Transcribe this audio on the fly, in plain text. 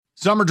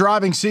Summer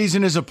driving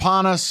season is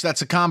upon us.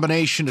 That's a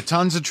combination of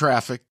tons of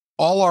traffic,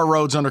 all our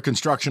roads under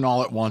construction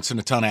all at once, and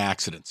a ton of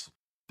accidents.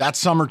 That's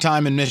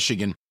summertime in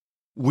Michigan.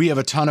 We have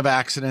a ton of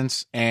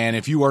accidents, and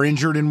if you are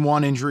injured in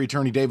one, injury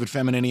attorney David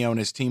Feminino and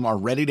his team are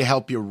ready to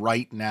help you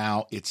right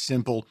now. It's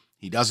simple.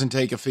 He doesn't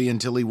take a fee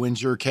until he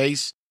wins your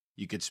case.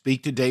 You could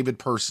speak to David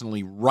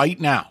personally right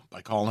now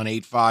by calling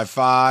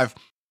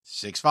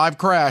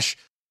 855-65-CRASH,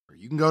 or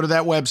you can go to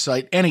that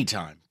website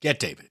anytime.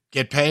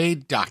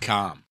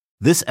 GetDavid.GetPaid.com.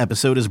 This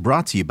episode is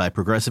brought to you by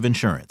Progressive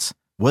Insurance.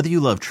 Whether you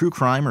love true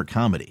crime or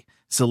comedy,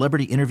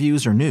 celebrity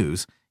interviews or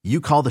news, you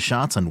call the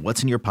shots on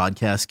what's in your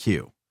podcast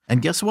queue.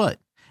 And guess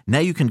what? Now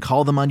you can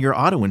call them on your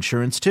auto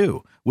insurance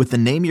too with the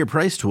Name Your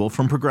Price tool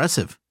from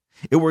Progressive.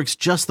 It works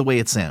just the way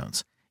it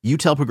sounds. You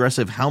tell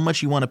Progressive how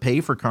much you want to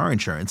pay for car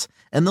insurance,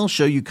 and they'll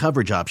show you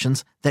coverage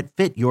options that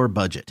fit your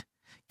budget.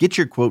 Get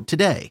your quote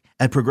today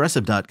at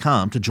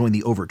Progressive.com to join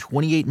the over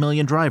 28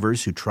 million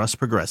drivers who trust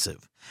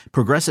Progressive.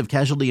 Progressive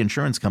Casualty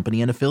Insurance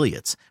Company and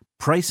Affiliates.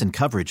 Price and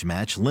coverage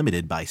match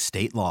limited by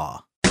state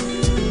law.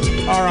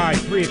 All right,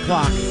 3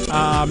 o'clock.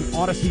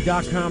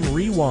 Odyssey.com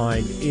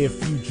rewind.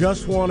 If you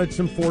just wanted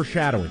some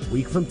foreshadowing,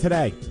 week from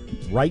today,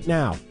 right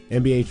now,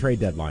 NBA trade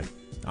deadline.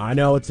 I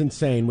know it's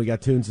insane. We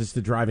got Tunes as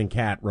the driving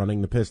cat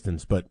running the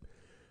Pistons, but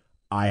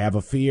I have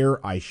a fear.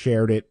 I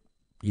shared it.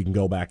 You can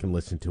go back and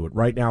listen to it.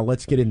 Right now,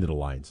 let's get into the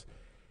lines.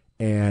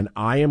 And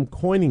I am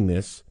coining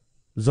this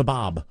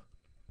Zabab.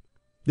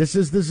 This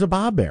is the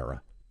Zabab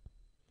era.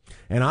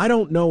 And I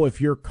don't know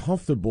if you're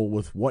comfortable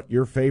with what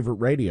your favorite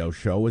radio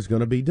show is going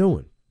to be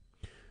doing.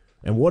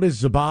 And what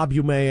is Zabab,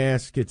 you may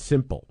ask? It's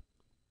simple.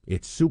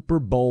 It's Super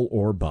Bowl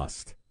or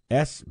bust.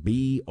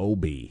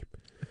 SBOB.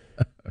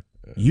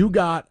 You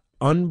got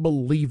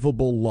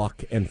unbelievable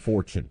luck and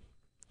fortune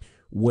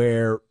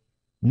where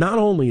not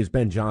only is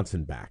Ben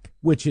Johnson back,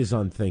 which is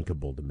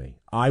unthinkable to me.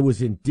 I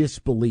was in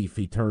disbelief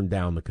he turned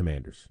down the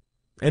Commanders.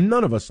 And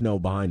none of us know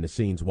behind the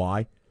scenes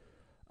why.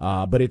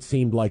 But it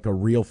seemed like a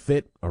real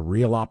fit, a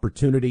real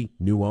opportunity,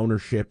 new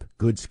ownership,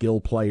 good skill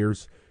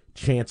players,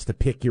 chance to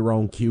pick your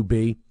own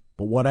QB,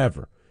 but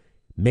whatever.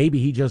 Maybe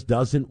he just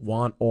doesn't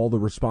want all the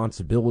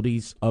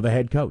responsibilities of a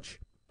head coach.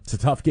 It's a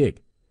tough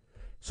gig.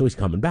 So he's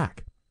coming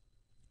back.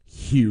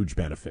 Huge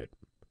benefit.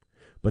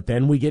 But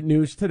then we get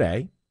news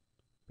today.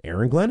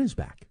 Aaron Glenn is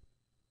back.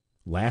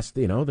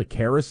 The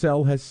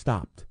carousel has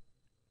stopped.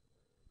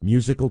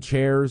 Musical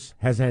chairs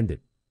has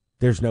ended.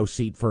 There's no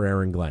seat for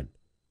Aaron Glenn.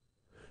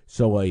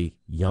 So a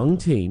young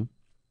team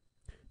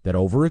that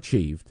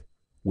overachieved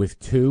with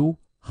two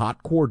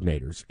hot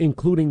coordinators,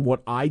 including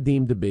what I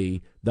deem to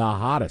be the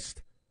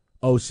hottest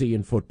OC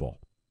in football,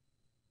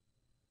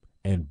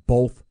 and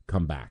both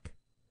come back.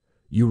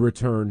 You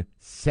return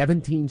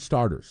 17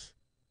 starters.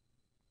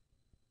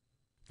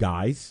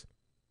 Guys,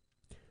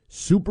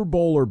 Super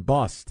Bowl or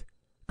bust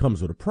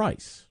comes with a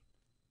price.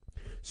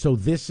 So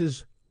this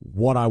is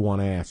what I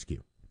want to ask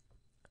you.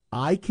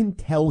 I can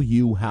tell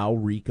you how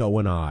Rico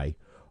and I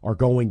are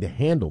going to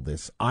handle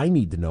this. I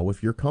need to know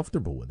if you're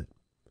comfortable with it.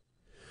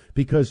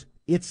 Because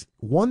it's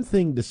one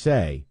thing to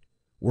say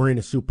we're in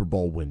a Super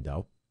Bowl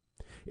window.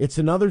 It's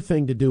another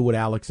thing to do what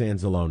Alex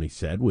Anzalone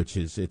said, which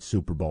is it's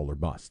Super Bowl or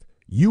bust.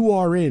 You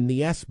are in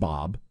the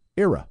S-Bob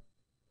era.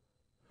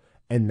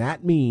 And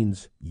that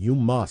means you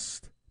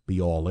must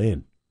be all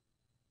in.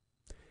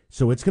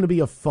 So it's going to be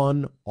a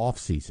fun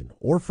offseason,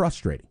 or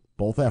frustrating,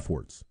 both F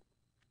words.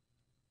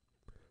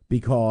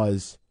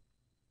 Because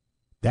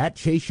that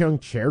Chase Young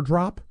chair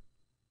drop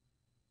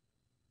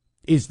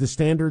is the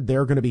standard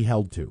they're going to be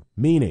held to.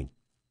 Meaning,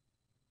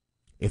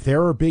 if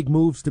there are big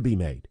moves to be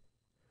made,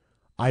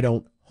 I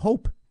don't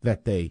hope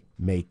that they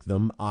make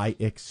them. I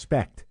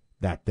expect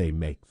that they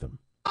make them.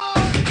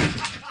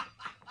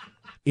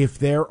 If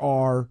there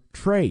are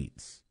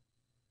trades,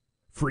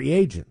 free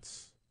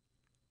agents,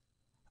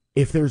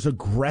 if there's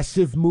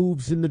aggressive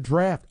moves in the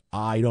draft,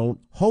 I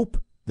don't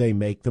hope they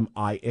make them.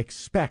 I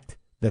expect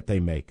that they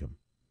make them.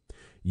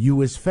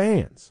 You as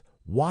fans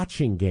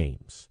watching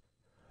games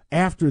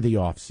after the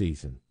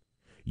offseason,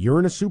 you're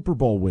in a Super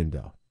Bowl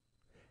window.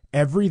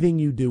 Everything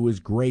you do is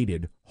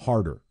graded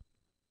harder.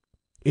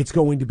 It's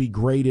going to be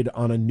graded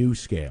on a new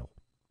scale.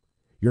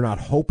 You're not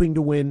hoping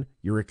to win,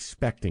 you're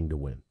expecting to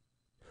win.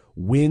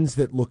 Wins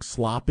that look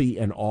sloppy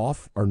and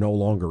off are no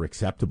longer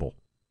acceptable.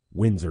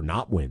 Wins are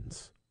not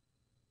wins.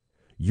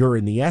 You're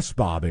in the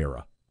S-Bob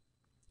era.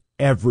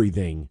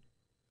 Everything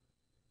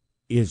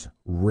is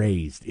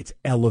raised. It's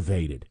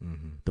elevated.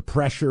 Mm-hmm. The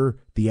pressure,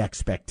 the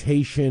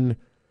expectation.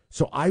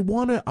 So I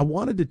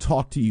wanted to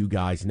talk to you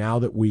guys now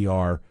that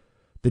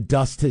the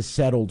dust has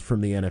settled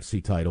from the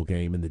NFC title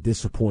game and the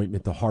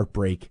disappointment, the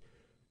heartbreak.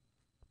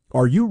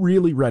 Are you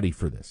really ready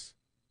for this?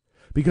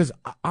 Because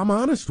I'm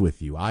honest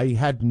with you. I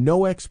had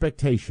no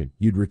expectation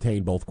you'd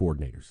retain both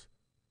coordinators.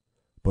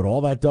 But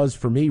all that does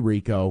for me,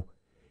 Rico,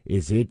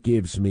 is it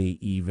gives me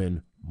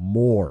even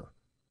more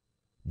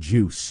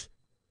juice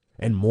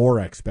and more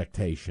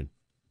expectation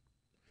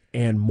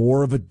and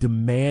more of a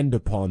demand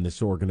upon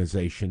this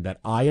organization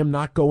that I am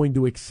not going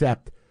to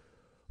accept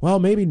well,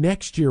 maybe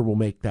next year we'll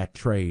make that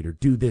trade or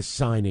do this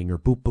signing or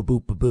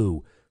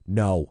boop-a-boop-a-boo.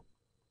 No.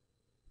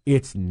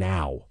 It's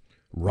now.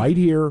 Right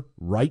here,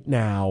 right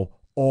now,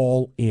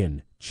 all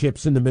in.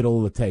 Chips in the middle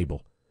of the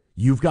table.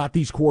 You've got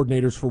these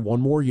coordinators for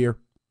one more year.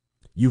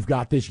 You've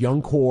got this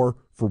young core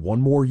for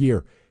one more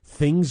year.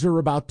 Things are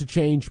about to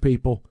change,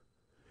 people.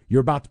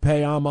 You're about to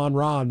pay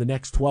Amon-Ra in the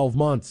next 12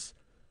 months.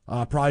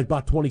 Probably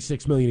about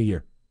 $26 million a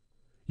year.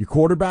 Your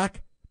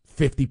quarterback,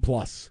 50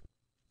 plus,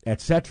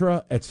 et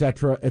cetera, et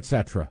cetera, et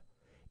cetera.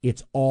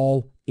 It's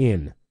all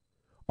in.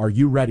 Are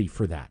you ready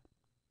for that?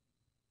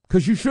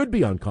 Because you should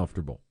be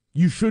uncomfortable.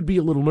 You should be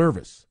a little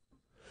nervous.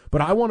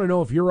 But I want to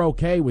know if you're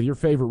okay with your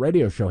favorite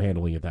radio show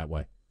handling it that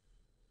way.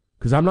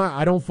 Because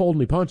I don't fold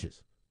any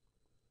punches.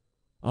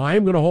 I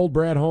am going to hold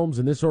Brad Holmes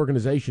and this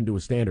organization to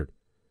a standard.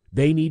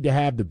 They need to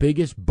have the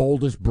biggest,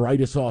 boldest,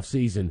 brightest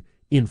offseason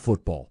in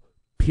football,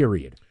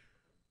 period.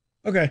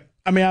 Okay.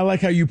 I mean, I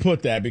like how you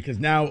put that because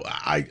now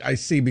I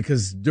see,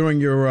 because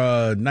during your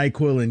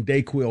NyQuil and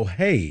DayQuil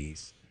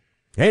haze,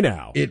 hey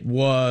now,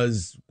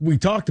 we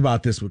talked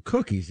about this with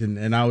cookies,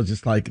 and I was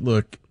just like,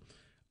 look,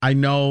 I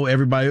know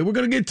everybody, we're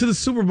going to get to the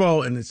Super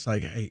Bowl, and it's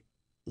like, hey,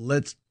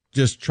 let's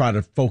just try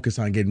to focus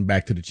on getting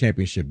back to the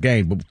championship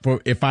game.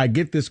 But if I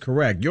get this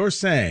correct, you're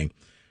saying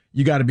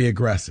you got to be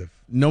aggressive.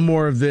 No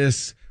more of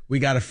this. We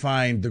got to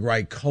find the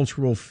right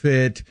cultural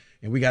fit,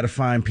 and we got to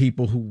find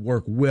people who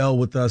work well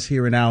with us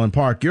here in Allen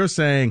Park. You're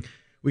saying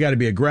we got to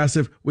be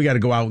aggressive. We got to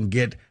go out and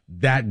get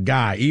that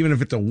guy, even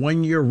if it's a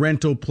one-year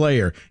rental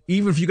player,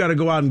 even if you got to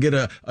go out and get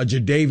a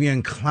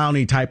Jadeveon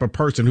Clowney type of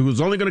person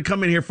who's only going to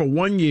come in here for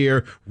 1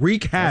 year,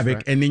 wreak havoc,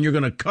 right, and then you're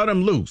going to cut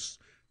him loose.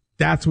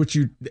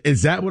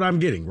 Is that what I'm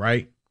getting,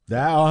 right?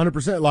 That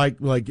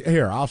 100%. Like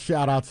here, I'll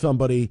shout out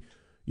somebody,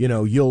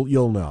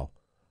 you'll know.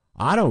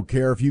 I don't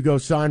care if you go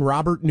sign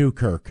Robert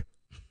Newkirk,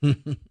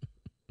 an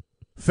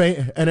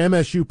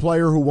MSU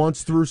player who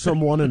once threw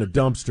someone in a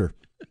dumpster.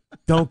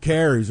 Don't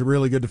care. He's a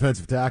really good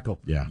defensive tackle.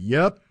 Yeah.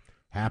 Yep.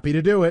 Happy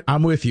to do it.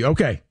 I'm with you.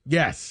 Okay.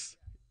 Yes.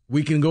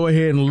 We can go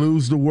ahead and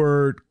lose the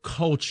word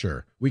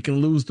culture. We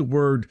can lose the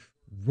word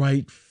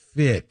right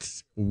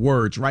fit.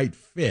 Right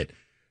fit.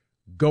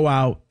 Go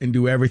out and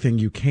do everything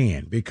you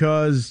can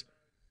because,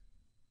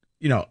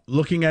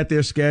 looking at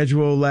their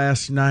schedule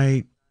last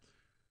night,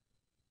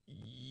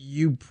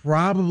 you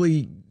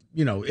probably,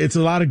 it's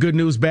a lot of good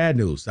news, bad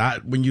news.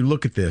 When you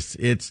look at this,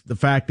 it's the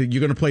fact that you're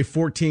going to play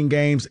 14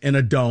 games in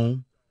a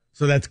dome.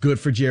 So that's good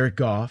for Jared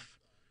Goff.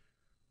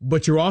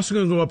 But you're also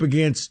going to go up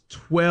against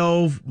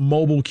 12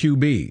 mobile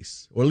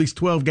QBs, or at least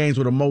 12 games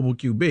with a mobile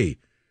QB,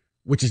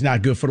 which is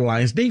not good for the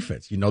Lions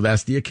defense.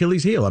 That's the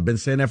Achilles heel. I've been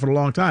saying that for a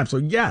long time. So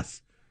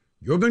yes,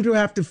 you're going to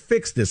have to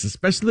fix this,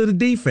 especially the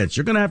defense.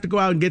 You're going to have to go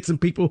out and get some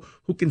people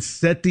who can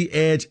set the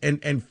edge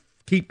and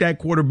keep that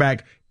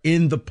quarterback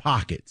in the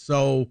pocket.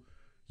 So,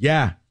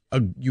 yeah,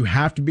 you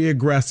have to be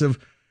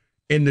aggressive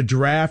in the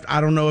draft. I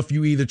don't know if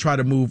you either try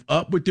to move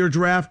up with your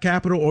draft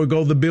capital or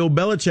go the Bill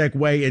Belichick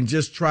way and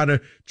just try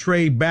to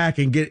trade back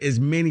and get as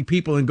many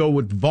people and go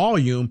with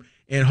volume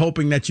and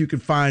hoping that you can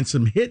find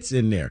some hits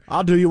in there.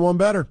 I'll do you one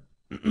better.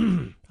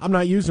 I'm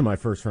not using my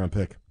first-round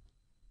pick.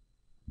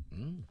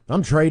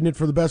 I'm trading it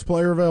for the best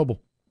player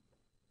available.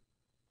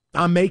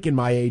 I'm making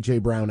my A.J.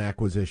 Brown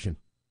acquisition.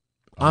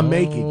 I'm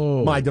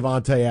making my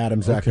Devontae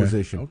Adams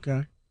acquisition.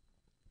 Okay.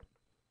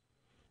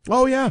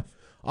 Oh, yeah.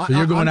 So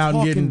you're going out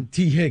and getting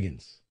T.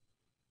 Higgins.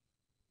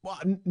 Well,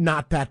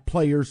 not that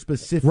player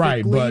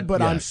specifically, right,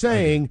 but I'm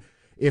saying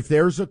if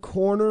there's a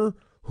corner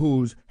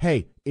who's,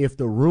 hey, if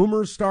the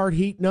rumors start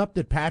heating up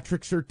that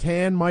Patrick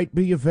Surtain might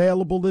be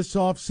available this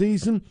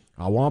offseason,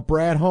 I want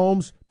Brad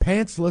Holmes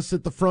pantsless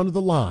at the front of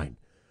the line.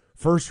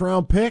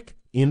 First-round pick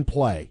in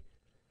play.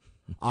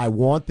 I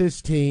want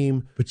this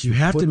team. But you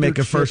have to make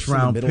a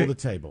first-round pick. Middle of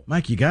the table.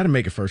 Mike, you got to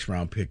make a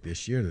first-round pick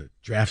this year. The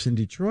draft's in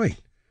Detroit.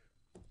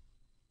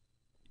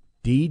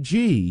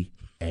 DGAF.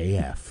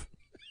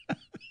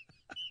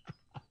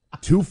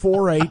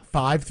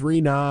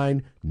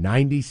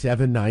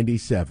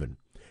 248-539-9797.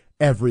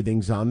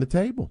 Everything's on the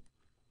table.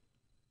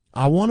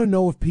 I want to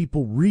know if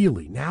people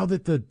really, now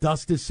that the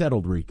dust is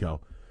settled,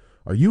 Rico,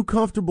 are you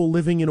comfortable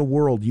living in a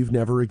world you've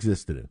never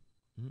existed in?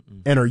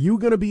 Mm-mm. And are you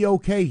going to be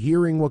okay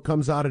hearing what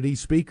comes out of these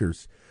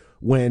speakers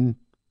when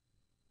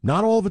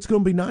not all of it's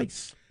going to be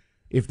nice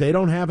if they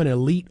don't have an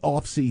elite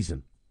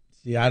offseason?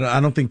 Yeah, I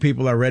don't think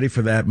people are ready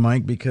for that,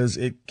 Mike, because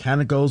it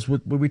kind of goes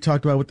with what we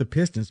talked about with the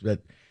Pistons.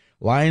 But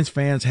Lions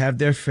fans have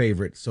their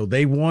favorite, so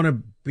they want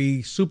to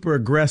be super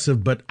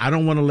aggressive, but I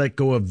don't want to let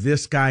go of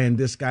this guy and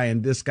this guy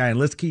and this guy, and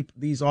let's keep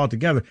these all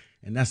together.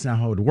 And that's not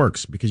how it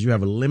works because you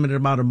have a limited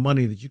amount of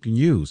money that you can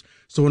use.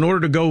 So in order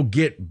to go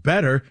get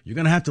better, you're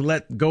going to have to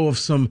let go of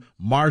some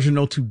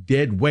marginal to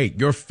dead weight.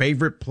 Your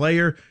favorite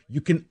player,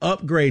 you can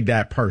upgrade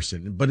that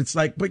person. But it's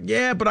like, but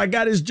I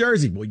got his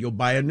jersey. Well, you'll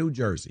buy a new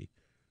jersey.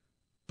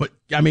 But,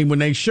 I mean, when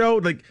they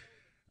showed, like,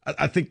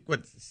 I think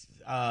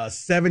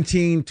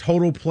 17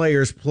 total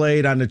players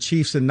played on the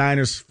Chiefs and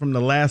Niners from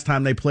the last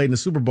time they played in the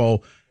Super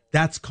Bowl,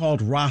 that's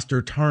called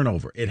roster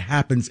turnover. It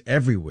happens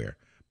everywhere.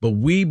 But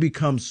we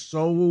become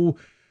so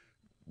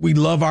we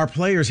love our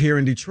players here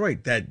in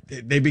Detroit, that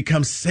they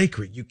become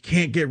sacred. You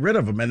can't get rid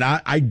of them. And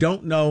I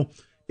don't know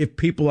if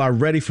people are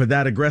ready for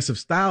that aggressive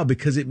style,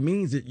 because it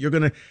means that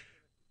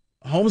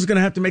Holmes is going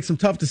to have to make some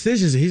tough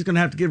decisions, and he's going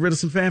to have to get rid of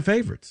some fan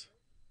favorites.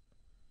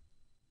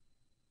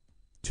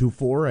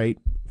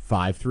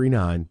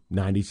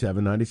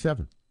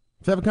 248-539-9797.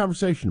 Let's have a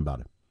conversation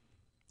about it,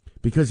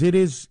 because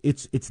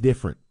it's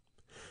different.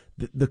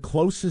 The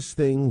closest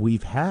thing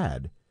we've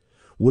had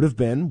would have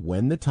been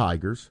when the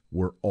Tigers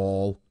were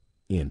all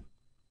in,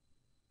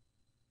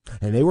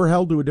 and they were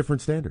held to a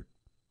different standard.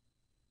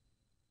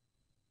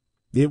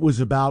 It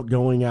was about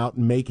going out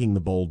and making the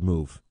bold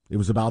move. It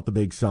was about the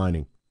big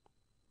signing.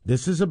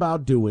 This is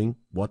about doing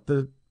what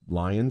the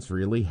Lions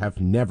really have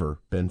never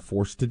been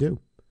forced to do.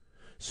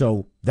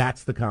 So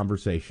that's the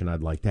conversation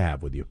I'd like to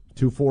have with you.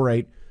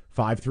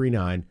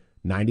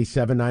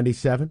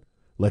 248-539-9797.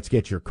 Let's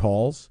get your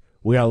calls.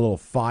 We got a little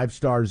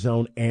 5-star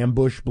zone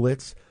ambush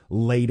blitz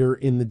later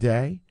in the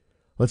day.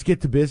 Let's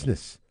get to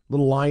business.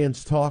 Little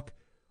Lions talk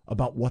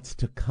about what's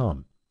to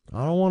come.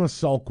 I don't want to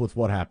sulk with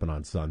what happened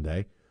on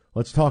Sunday.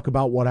 Let's talk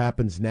about what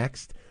happens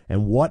next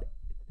and what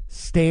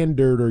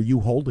standard are you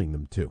holding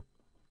them to?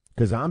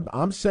 Because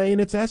I'm saying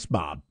it's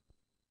S-Bob.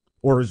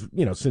 Or,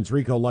 since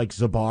Rico likes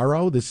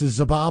Zabaro, this is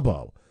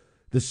Zababo.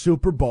 The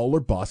Super Bowl or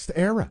bust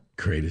era.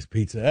 Greatest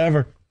pizza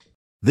ever.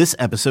 This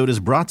episode is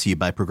brought to you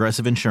by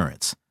Progressive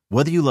Insurance.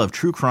 Whether you love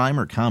true crime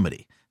or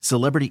comedy,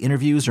 celebrity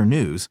interviews or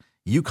news,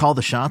 you call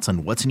the shots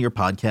on what's in your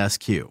podcast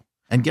queue.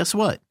 And guess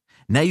what?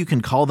 Now you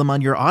can call them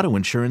on your auto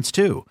insurance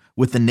too,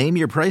 with the Name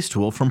Your Price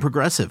tool from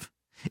Progressive.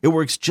 It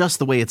works just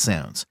the way it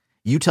sounds.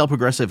 You tell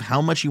Progressive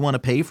how much you want to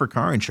pay for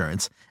car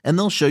insurance, and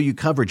they'll show you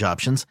coverage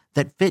options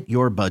that fit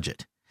your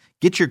budget.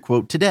 Get your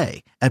quote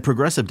today at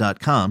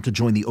Progressive.com to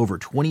join the over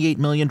 28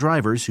 million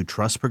drivers who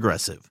trust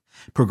Progressive.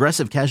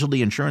 Progressive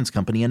Casualty Insurance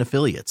Company and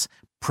Affiliates.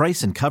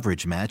 Price and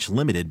coverage match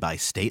limited by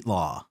state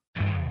law.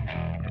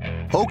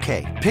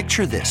 Okay,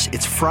 picture this.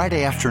 It's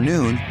Friday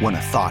afternoon when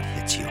a thought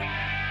hits you.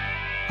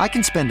 I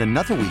can spend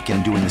another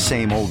weekend doing the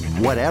same old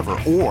whatever,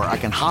 or I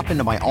can hop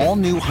into my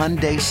all-new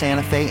Hyundai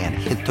Santa Fe and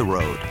hit the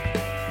road.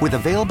 With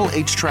available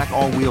H-Track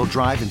all-wheel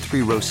drive and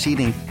 3-row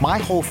seating, my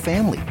whole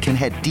family can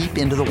head deep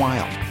into the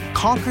wild.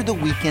 Conquer the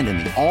weekend in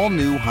the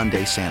all-new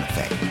Hyundai Santa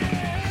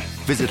Fe.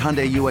 Visit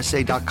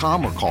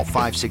HyundaiUSA.com or call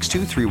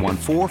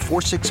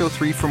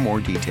 562-314-4603 for more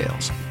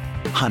details.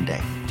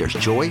 Hyundai, there's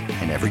joy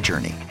in every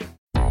journey.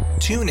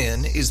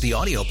 TuneIn is the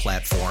audio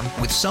platform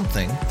with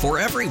something for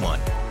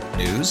everyone.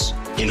 News.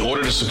 In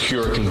order to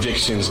secure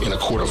convictions in a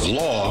court of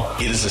law,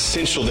 it is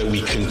essential that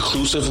we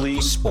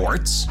conclusively.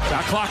 Sports.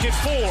 Shot clock at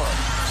 4.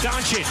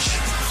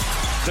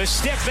 Doncic. The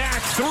step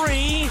back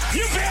 3.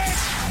 You bet.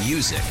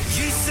 Music.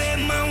 You set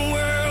my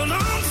world on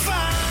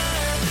fire.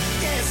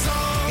 Yes,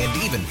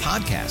 and even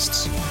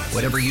podcasts.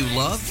 Whatever you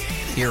love,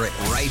 hear it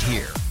right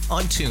here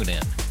on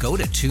TuneIn. Go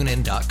to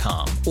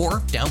TuneIn.com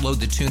or download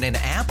the TuneIn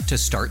app to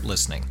start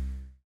listening.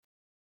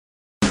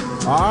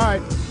 All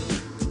right.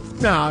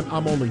 Now,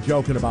 I'm only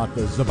joking about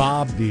the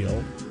Zabab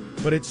deal,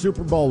 but it's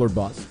Super Bowl or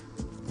bust.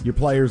 Your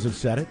players have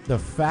said it. The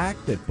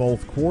fact that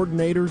both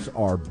coordinators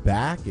are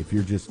back, if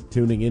you're just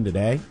tuning in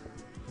today.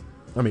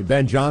 I mean,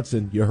 Ben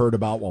Johnson, you heard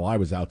about while I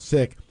was out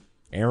sick.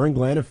 Aaron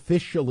Glenn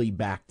officially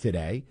back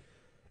today.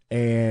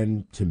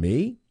 And to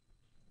me,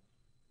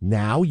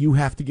 now you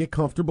have to get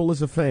comfortable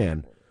as a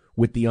fan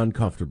with the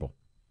uncomfortable,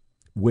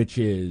 which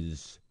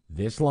is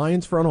this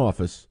Lions front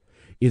office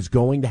is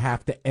going to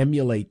have to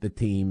emulate the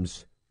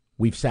teams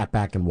we've sat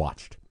back and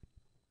watched.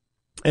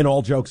 And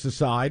all jokes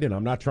aside, and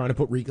I'm not trying to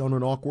put Rico in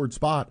an awkward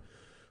spot,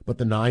 but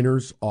the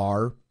Niners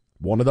are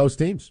one of those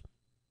teams.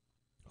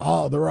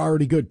 Oh, they're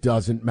already good.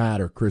 Doesn't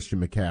matter,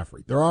 Christian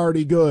McCaffrey. They're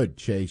already good,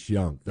 Chase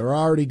Young. They're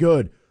already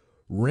good.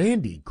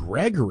 Randy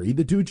Gregory,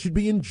 the dude should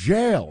be in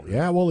jail.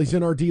 Yeah, well, he's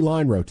in our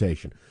D-line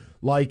rotation.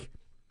 Like,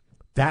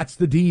 that's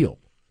the deal.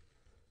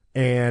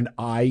 And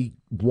I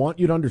want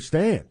you to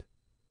understand,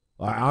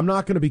 I'm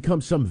not going to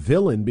become some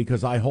villain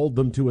because I hold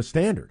them to a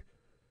standard.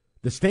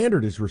 The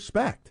standard is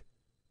respect.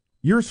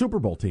 You're a Super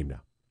Bowl team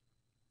now.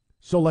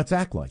 So let's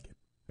act like it.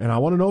 And I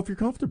want to know if you're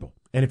comfortable.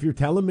 And if you're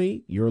telling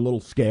me you're a little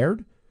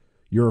scared,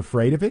 you're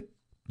afraid of it,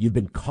 you've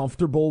been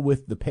comfortable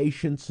with the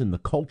patience and the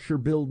culture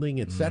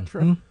building,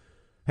 etc.,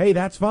 hey,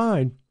 that's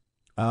fine.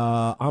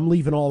 I'm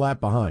leaving all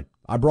that behind.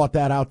 I brought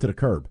that out to the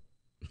curb.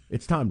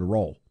 It's time to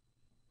roll.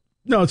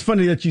 No, it's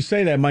funny that you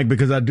say that, Mike,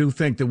 because I do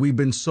think that we've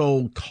been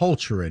so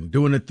culturing,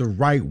 doing it the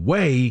right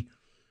way,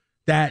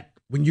 that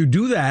when you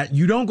do that,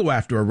 you don't go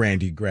after a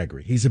Randy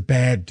Gregory. He's a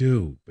bad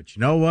dude. But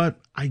you know what?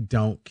 I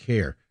don't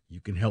care.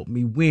 You can help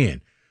me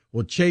win.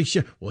 Well, Chase,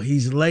 well,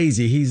 he's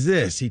lazy. He's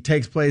this. He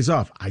takes plays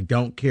off. I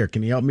don't care.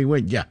 Can he help me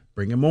win? Yeah,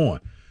 bring him on.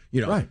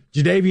 You know, right.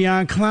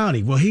 Jadeveon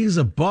Clowney. Well, he's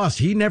a bust.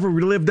 He never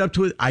lived up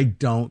to it. I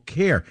don't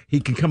care. He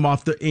can come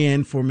off the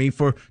end for me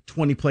for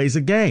 20 plays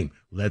a game.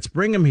 Let's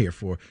bring him here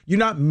for. You're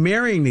not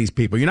marrying these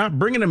people. You're not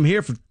bringing them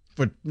here for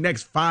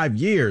next 5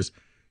 years.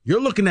 You're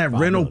looking at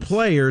rental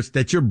players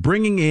that you're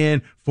bringing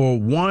in for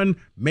 1,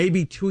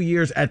 maybe 2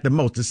 years at the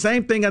most. The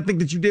same thing I think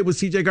that you did with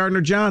C.J.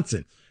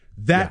 Gardner-Johnson.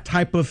 that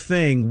type of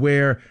thing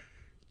where,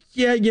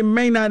 yeah, you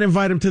may not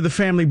invite them to the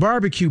family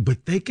barbecue,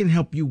 but they can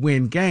help you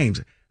win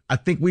games. I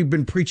think we've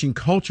been preaching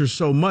culture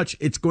so much,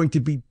 it's going to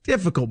be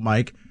difficult,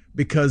 Mike,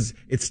 because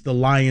it's the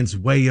Lions'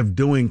 way of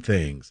doing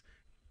things.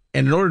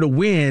 And in order to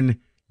win,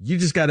 you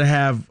just got to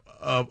have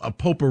a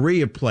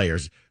potpourri of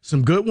players.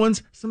 Some good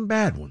ones, some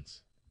bad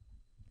ones.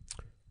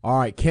 All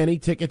right, Kenny,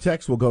 ticket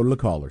text. We'll go to the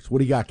callers. What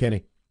do you got,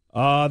 Kenny?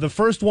 The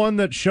first one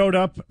that showed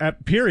up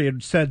at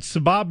period said,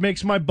 Sabab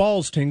makes my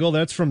balls tingle.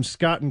 That's from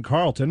Scott and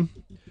Carlton.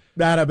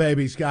 That a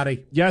baby,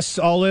 Scotty. Yes,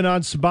 all in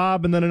on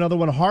Sabab. And then another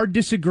one, hard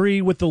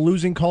disagree with the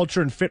losing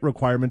culture and fit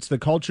requirements. The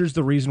culture's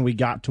the reason we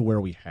got to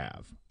where we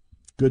have.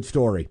 Good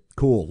story.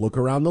 Cool. Look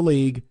around the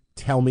league.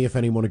 Tell me if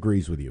anyone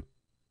agrees with you.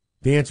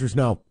 The answer is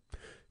no.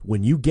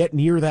 When you get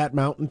near that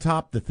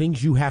mountaintop, the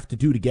things you have to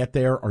do to get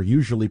there are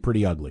usually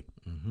pretty ugly.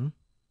 Mm-hmm.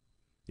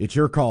 It's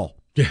your call.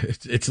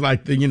 It's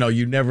like,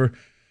 you never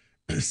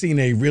seen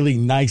a really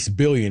nice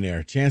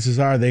billionaire. Chances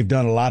are they've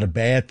done a lot of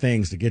bad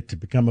things to get to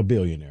become a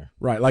billionaire.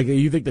 Right. Like,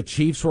 you think the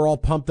Chiefs were all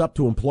pumped up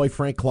to employ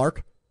Frank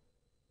Clark?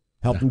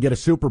 Helped them get a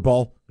Super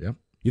Bowl? Yep.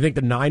 You think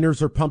the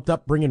Niners are pumped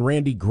up bringing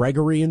Randy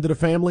Gregory into the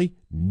family?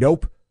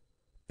 Nope.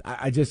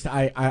 I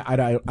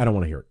don't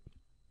want to hear it.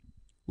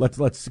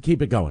 Let's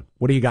keep it going.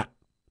 What do you got?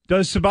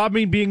 Does Sabab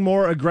mean being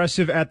more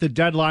aggressive at the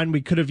deadline?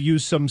 We could have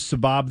used some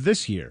Sabab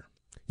this year.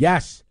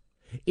 Yes.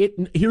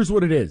 Here's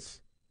what it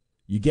is.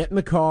 You get in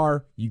the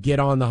car, you get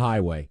on the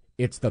highway.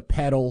 It's the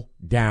pedal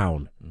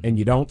down, and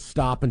you don't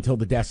stop until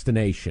the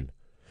destination.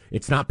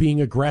 It's not being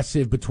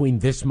aggressive between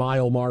this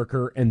mile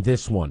marker and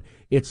this one.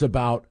 It's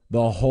about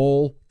the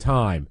whole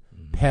time.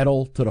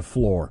 Pedal to the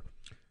floor.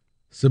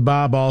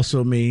 Sabab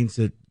also means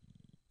that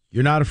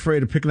you're not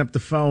afraid of picking up the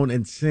phone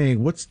and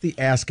saying, what's the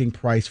asking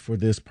price for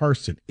this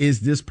person?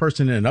 Is this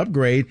person an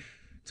upgrade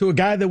to a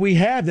guy that we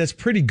have that's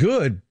pretty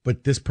good,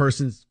 but this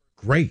person's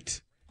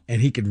great,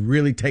 and he could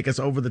really take us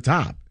over the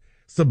top?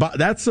 Sabab,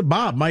 that's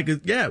Sabab, Mike.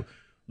 Yeah,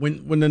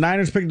 when the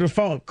Niners picked up the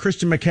phone,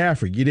 Christian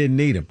McCaffrey, you didn't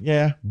need him.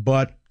 Yeah,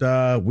 but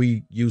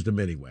we used him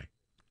anyway.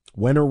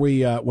 When are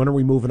we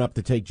moving up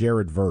to take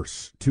Jared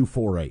Verse?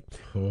 248.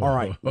 All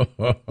right,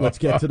 let's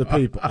get to the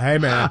people. Hey,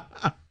 man,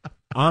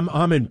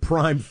 I'm in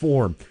prime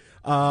form.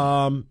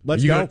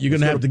 Let's go. You're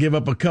gonna have to give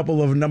up a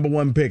couple of number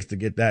one picks to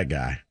get that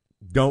guy.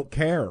 Don't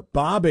care.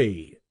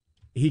 Bobby,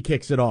 he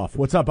kicks it off.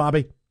 What's up,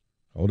 Bobby?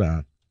 Hold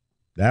on.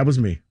 That was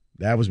me.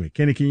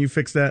 Kenny, can you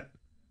fix that?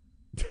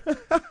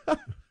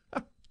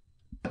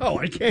 Oh,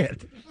 I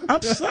can't.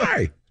 I'm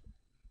sorry.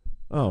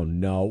 Oh,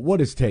 no.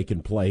 What is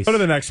taking place? Go to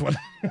the next one.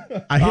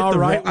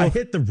 I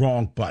hit the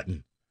wrong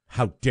button.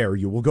 How dare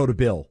you? We'll go to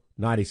Bill,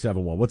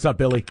 97.1. What's up,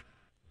 Billy?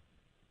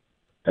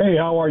 Hey,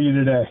 how are you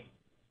today?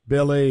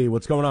 Billy,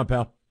 what's going on,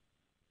 pal?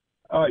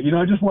 I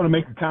just want to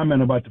make a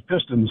comment about the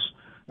Pistons.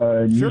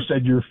 Sure. You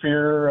said your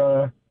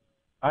fear.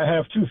 I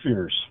have two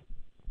fears.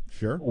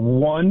 Sure.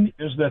 One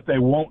is that they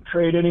won't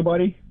trade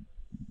anybody,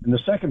 and the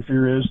second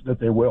fear is that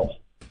they will.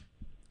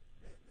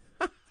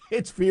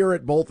 It's fear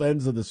at both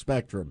ends of the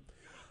spectrum.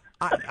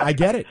 I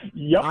get it.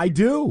 Yep. I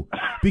do.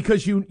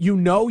 Because you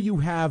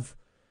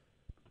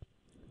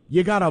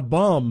got a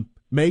bum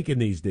making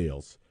these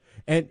deals.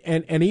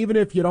 And even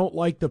if you don't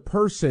like the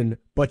person,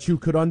 but you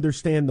could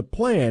understand the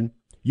plan,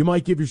 you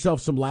might give yourself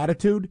some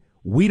latitude.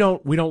 We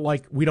don't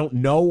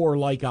know or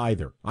like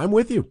either. I'm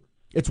with you.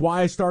 It's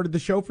why I started the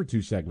show for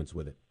 2 segments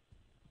with it.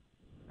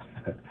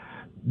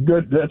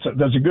 Good.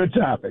 That's a good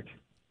topic.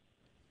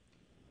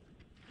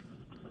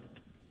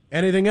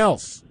 Anything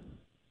else?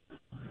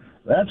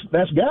 That's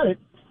got it.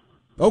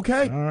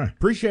 Okay. All right.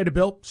 Appreciate it,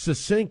 Bill.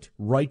 Succinct,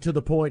 right to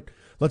the point.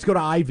 Let's go to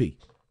Ivy,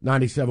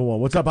 97.1.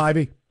 What's up,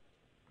 Ivy?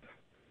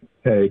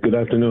 Hey, good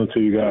afternoon to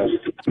you guys.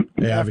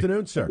 Good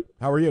afternoon, sir.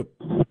 How are you?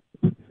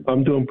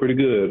 I'm doing pretty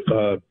good.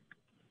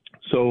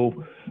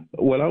 So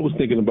what I was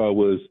thinking about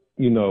was,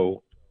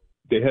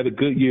 they had a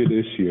good year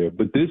this year,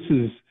 but this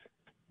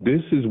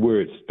is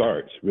where it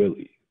starts,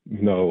 really.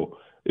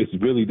 It's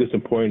really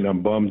disappointing.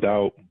 I'm bummed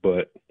out,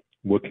 but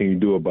what can you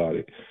do about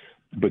it?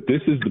 But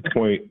this is the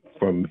point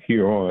from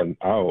here on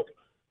out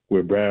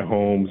where Brad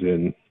Holmes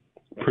and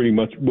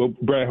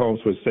Brad Holmes,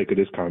 for the sake of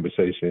this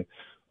conversation,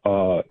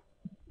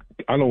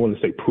 I don't want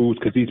to say proves,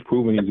 because he's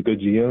proven he's a good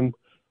GM,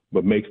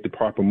 but makes the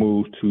proper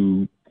move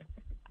to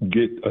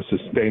get a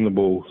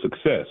sustainable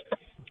success.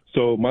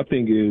 So my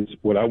thing is,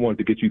 what I wanted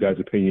to get you guys'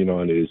 opinion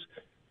on is,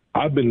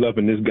 I've been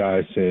loving this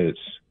guy since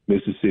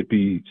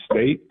Mississippi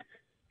State.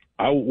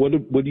 What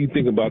do you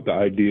think about the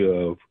idea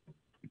of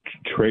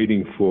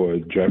trading for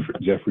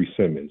Jeffrey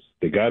Simmons?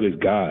 They got his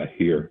guy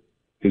here,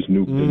 the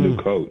new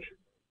coach.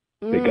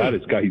 They got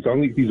his guy. He's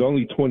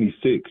only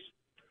 26.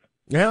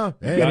 Yeah,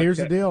 and here's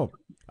the deal.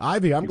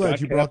 Ivy, I'm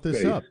glad you brought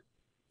this up.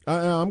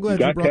 I'm glad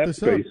you brought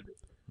this up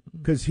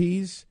because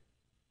he's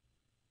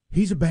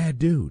a bad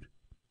dude.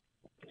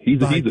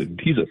 He's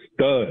a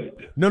stud.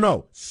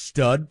 No,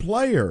 stud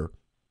player,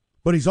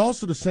 but he's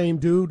also the same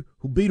dude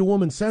who beat a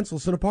woman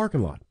senseless in a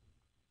parking lot.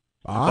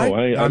 I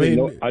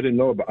didn't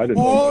know about.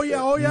 Oh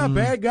yeah,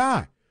 bad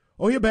guy.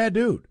 Oh yeah, bad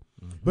dude.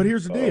 But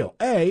here's the deal.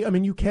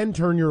 You can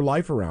turn your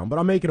life around, but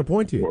I'm making a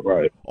point to you.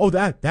 Right. Oh,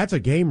 that's a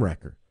game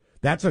wrecker.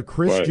 That's a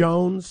Chris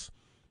Jones.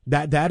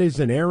 That is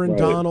an Aaron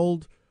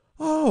Donald.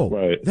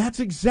 Oh, that's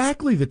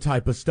exactly the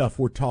type of stuff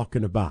we're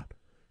talking about.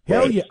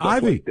 Hell yeah,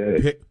 Ivy,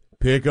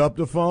 pick up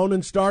the phone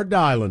and start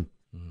dialing.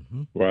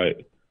 Mm-hmm.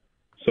 Right.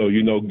 So,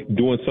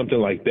 doing something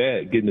like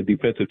that, getting a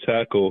defensive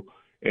tackle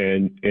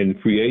and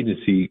free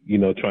agency,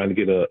 trying to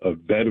get a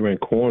veteran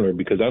corner,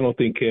 because I don't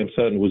think Cam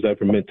Sutton was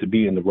ever meant to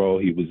be in the role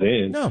he was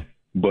in. No.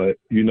 But,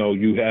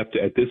 you have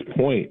to, at this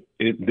point,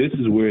 this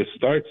is where it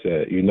starts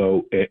at,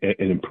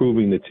 and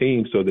improving the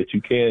team so that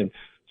you can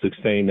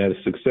sustain that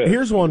success.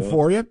 Here's one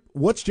for you.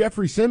 What's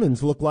Jeffrey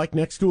Simmons look like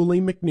next to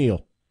Aleem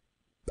McNeil?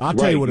 I'll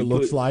tell you what it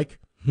looks like.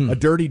 A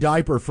dirty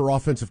diaper for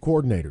offensive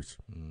coordinators.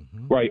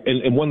 Mm-hmm. Right.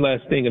 And one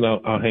last thing, and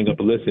I'll hang up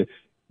and listen.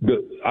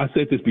 I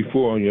said this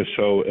before on your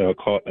show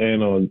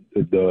and on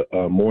the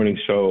morning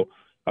show.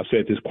 I've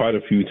said this quite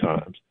a few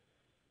times.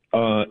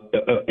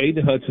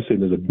 Aiden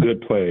Hutchinson is a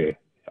good player.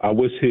 I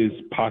wish his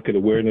pocket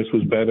awareness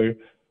was better,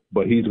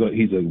 but he's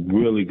a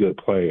really good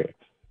player.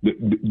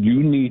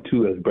 You need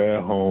to, as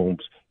Brad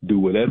Holmes, do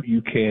whatever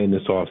you can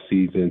this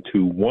offseason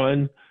to,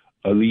 one,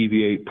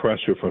 alleviate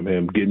pressure from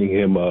him, getting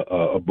him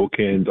a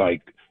bookend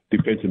like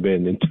defensive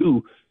end, and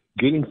two,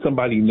 getting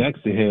somebody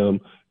next to him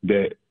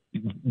that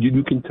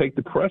you can take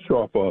the pressure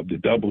off of the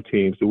double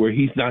teams to where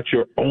he's not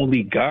your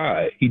only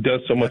guy. He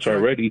does so much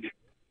already.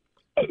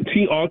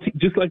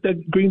 Just like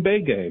that Green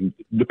Bay game,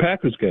 the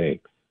Packers game.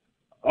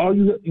 All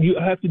you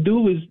have to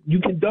do is you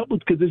can double,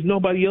 because there's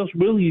nobody else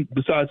really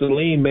besides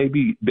Aleem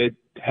maybe that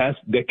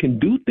can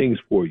do things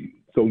for you.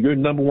 So your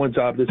number one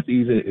job this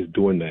season is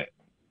doing that.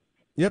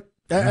 Yep.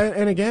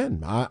 And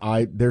again,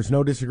 I there's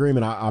no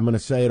disagreement. I'm going to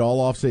say it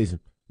all off season.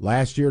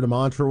 Last year, the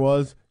mantra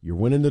was you're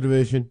winning the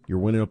division, you're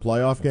winning a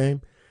playoff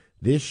game.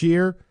 This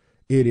year,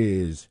 it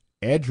is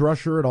edge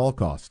rusher at all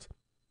costs.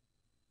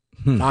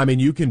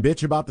 You can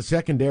bitch about the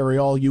secondary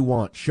all you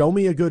want. Show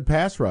me a good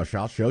pass rush,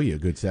 I'll show you a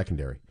good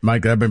secondary.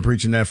 Mike, I've been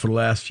preaching that for the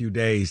last few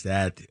days,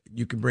 that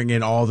you can bring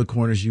in all the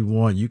corners you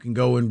want. You can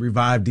go and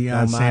revive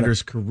Deion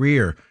Sanders'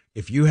 career.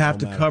 If you have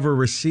to cover a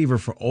receiver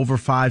for over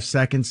 5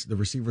 seconds, the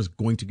receiver's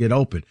going to get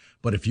open.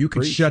 But if you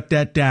can shut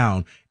that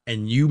down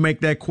and you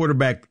make that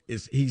quarterback,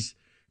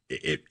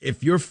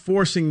 if you're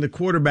forcing the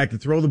quarterback to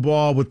throw the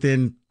ball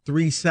within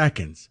 3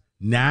 seconds,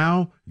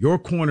 now your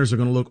corners are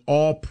going to look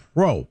all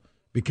pro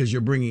because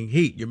you're bringing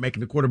heat. You're making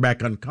the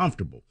quarterback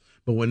uncomfortable.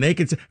 But when they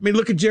can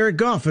look at Jared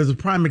Goff as a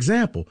prime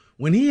example.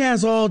 When he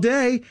has all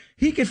day,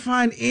 he can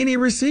find any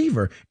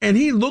receiver, and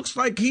he looks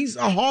like he's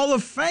a Hall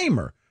of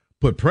Famer.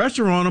 Put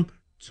pressure on him,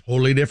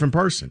 totally different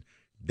person.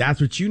 That's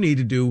what you need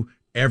to do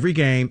every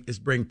game, is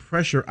bring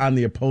pressure on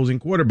the opposing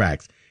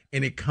quarterbacks.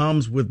 And it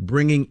comes with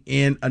bringing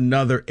in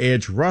another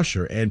edge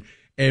rusher. And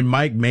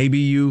Mike, maybe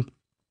you,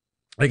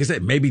 like I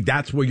said, maybe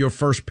that's where your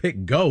first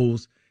pick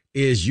goes,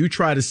 is you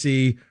try to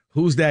see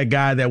who's that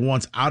guy that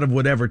wants out of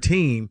whatever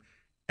team,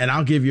 and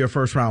I'll give you a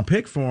first round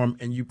pick for him,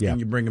 and you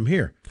bring him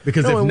here.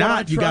 Because if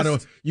not,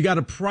 you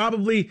gotta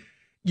probably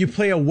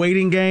play a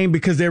waiting game,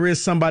 because there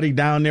is somebody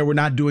down there. We're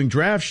not doing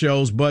draft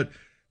shows, but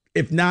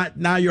if not,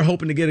 now you're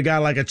hoping to get a guy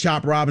like a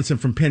Chop Robinson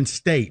from Penn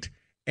State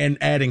and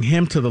adding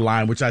him to the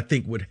line, which I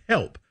think would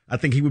help. I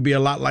think he would be a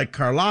lot like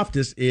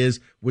Karlaftis is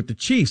with the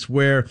Chiefs,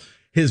 where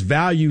his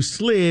value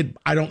slid.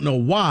 I don't know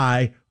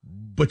why,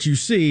 but you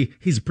see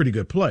he's a pretty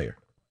good player.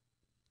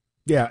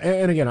 Yeah,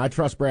 and again, I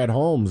trust Brad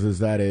Holmes is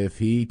that if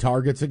he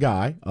targets a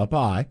guy up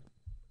high,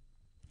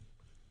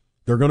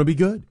 they're going to be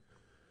good.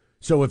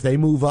 So if they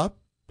move up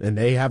and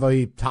they have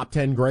a top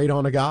 10 grade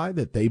on a guy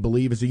that they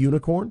believe is a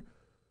unicorn,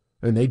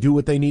 and they do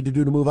what they need to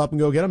do to move up and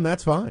go get him,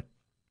 that's fine.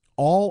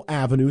 All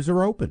avenues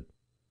are open.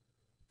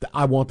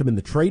 I want them in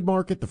the trade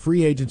market, the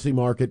free agency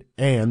market,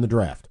 and the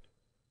draft.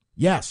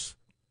 Yes.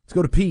 Let's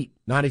go to Pete,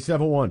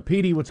 97.1.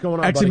 Petey, what's going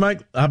on, Actually, buddy?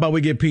 Mike, how about we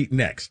get Pete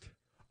next?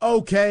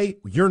 Okay,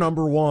 you're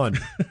number one,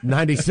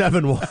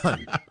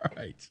 97.1. All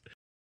right.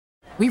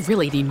 We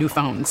really need new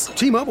phones.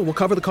 T-Mobile will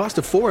cover the cost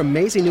of 4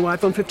 amazing new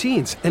iPhone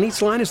 15s, and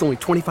each line is only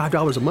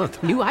 $25 a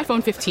month. New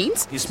iPhone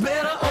 15s? It's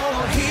better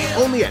over here.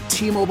 Only at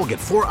T-Mobile, get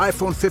 4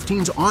 iPhone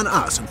 15s on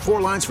us and 4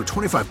 lines for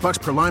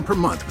 $25 per line per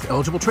month with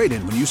eligible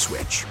trade-in when you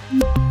switch.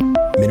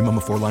 Minimum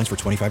of 4 lines for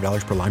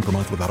 $25 per line per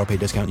month with autopay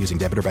discount using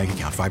debit or bank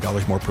account.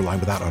 $5 more per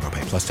line without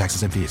autopay, plus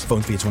taxes and fees.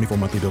 Phone fee at 24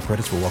 monthly bill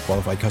credits for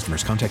well-qualified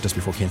customers. Contact us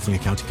before canceling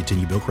account to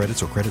continue bill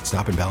credits or credit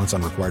stop and balance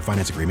on required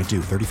finance agreement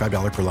due.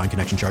 $35 per line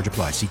connection charge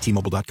applies. See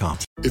T-Mobile.com.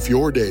 If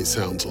your day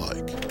sounds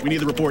like... We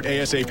need the report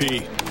ASAP.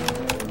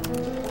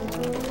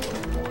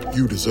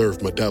 You deserve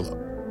Modelo.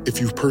 If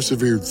you've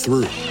persevered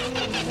through...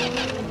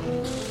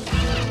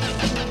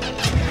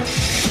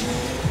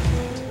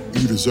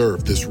 You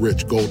deserve this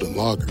rich golden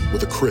lager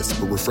with a crisp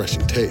but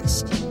refreshing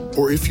taste.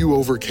 Or if you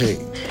overcame.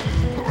 2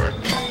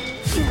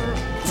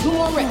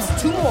 more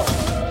reps, 2 more.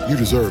 You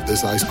deserve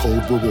this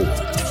ice-cold reward.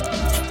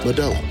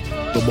 Modelo,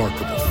 the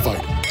Markable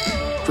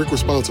Fighter. Drink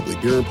responsibly.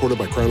 Beer imported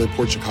by Crown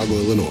Imports, Chicago,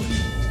 Illinois.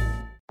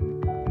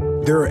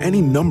 There are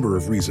any number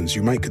of reasons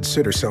you might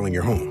consider selling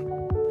your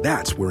home.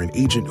 That's where an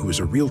agent who is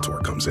a Realtor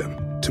comes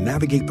in to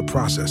navigate the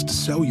process to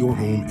sell your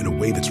home in a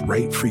way that's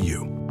right for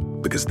you.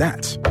 Because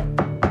that's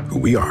who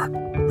we are.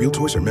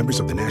 Realtors are members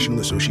of the National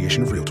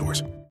Association of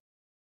Realtors.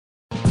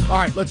 All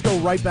right, let's go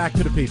right back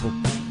to the people.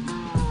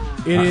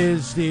 It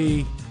is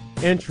the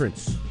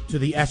entrance to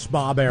the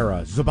S-Bob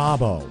era,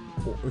 Zababo,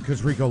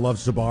 because Rico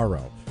loves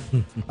Zabaro.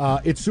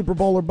 It's Super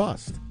Bowl or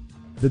bust.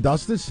 The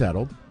dust is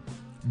settled.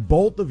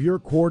 Both of your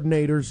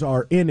coordinators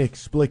are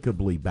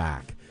inexplicably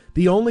back.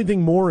 The only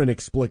thing more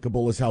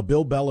inexplicable is how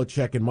Bill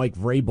Belichick and Mike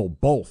Vrabel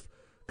both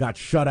got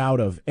shut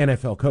out of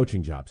NFL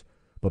coaching jobs.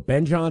 But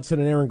Ben Johnson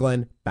and Aaron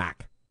Glenn,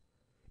 back.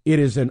 It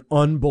is an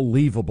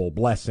unbelievable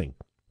blessing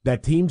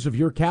that teams of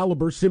your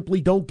caliber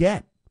simply don't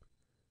get.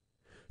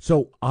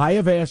 So I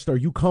have asked, are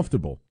you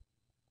comfortable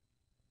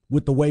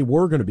with the way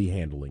we're going to be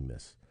handling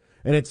this?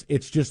 And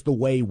it's just the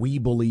way we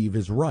believe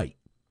is right.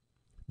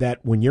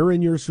 That when you're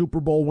in your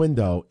Super Bowl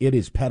window, it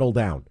is pedal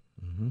down.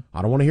 Mm-hmm.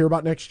 I don't want to hear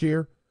about next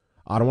year.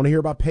 I don't want to hear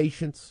about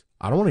patience.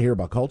 I don't want to hear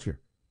about culture.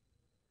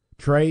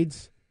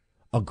 Trades,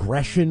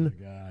 aggression,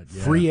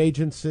 free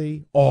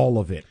agency, all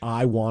of it.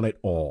 I want it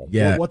all.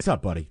 Yeah. Well, what's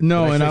up, buddy?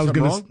 No, Did and say I was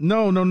something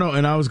going to no,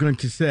 and I was going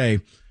to say,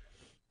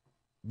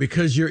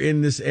 because you're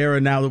in this era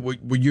now that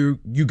where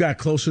you got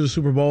closer to the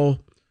Super Bowl,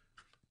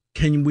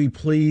 can we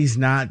please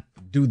not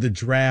do the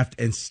draft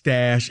and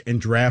stash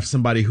and draft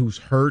somebody who's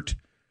hurt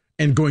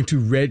and going to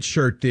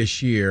redshirt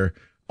this year,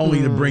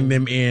 only to bring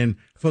them in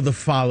for the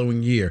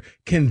following year?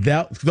 Can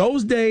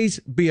those days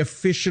be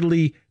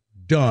officially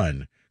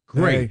done?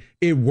 Great.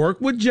 Hey. It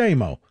worked with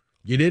J-Mo.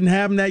 You didn't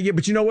have him that year,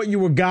 but you know what? You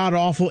were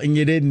god-awful and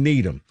you didn't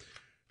need him.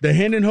 The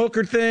Hendon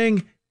Hooker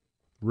thing,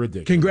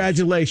 ridiculous.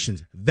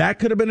 Congratulations. That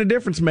could have been a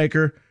difference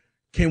maker.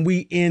 Can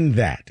we end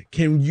that?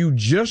 Can you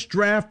just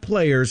draft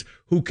players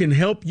who can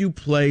help you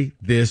play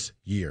this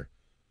year?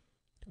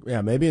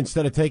 Yeah, maybe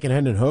instead of taking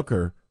Hendon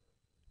Hooker,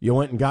 you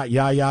went and got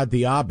Yaya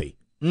Diaby.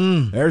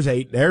 There's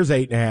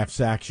 8.5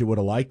 sacks you would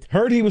have liked.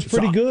 Heard he was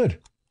pretty good.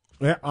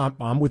 Yeah,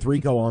 I'm with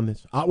Rico on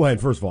this. Well, and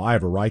first of all, I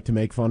have a right to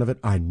make fun of it.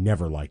 I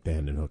never liked the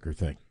Hendon Hooker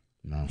thing.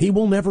 No, he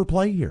will never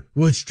play here.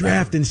 Well, it's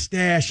draft and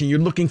stash, and you're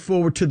looking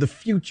forward to the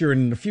future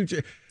and the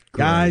future. Correct.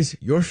 Guys,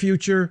 your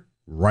future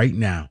right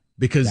now,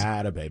 because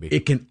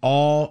it can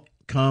all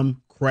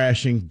come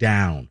crashing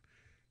down.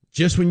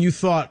 Just when you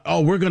thought,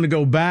 oh, we're going to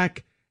go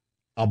back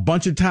a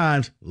bunch of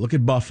times, look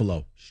at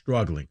Buffalo,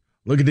 struggling.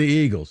 Look at the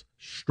Eagles,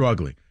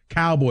 struggling.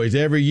 Cowboys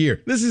every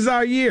year. This is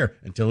our year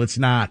until it's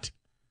not.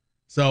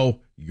 So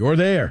you're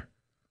there.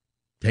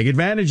 Take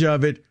advantage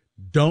of it.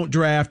 Don't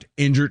draft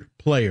injured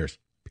players,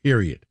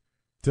 period.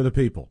 To the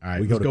people. All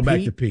right, we let's go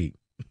back to Pete.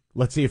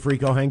 Let's see if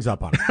Rico hangs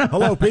up on it.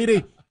 Hello,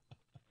 Petey.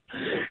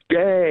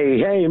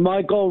 Hey,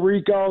 Michael,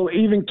 Rico,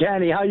 even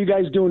Kenny. How you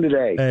guys doing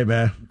today? Hey,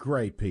 man.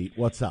 Great, Pete.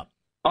 What's up?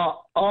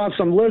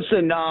 Awesome.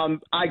 Listen,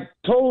 I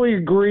totally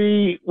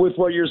agree with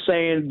what you're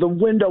saying. The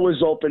window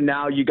is open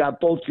now. You got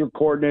both your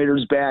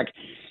coordinators back.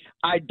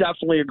 I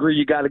definitely agree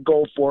you got to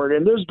go for it.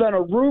 And there's been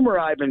a rumor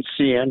I've been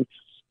seeing.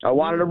 I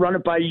wanted to run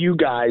it by you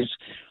guys.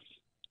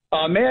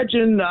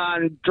 Imagine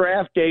on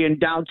draft day in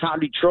downtown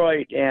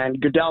Detroit,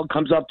 and Goodell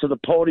comes up to the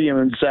podium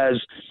and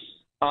says,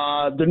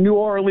 the New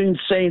Orleans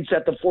Saints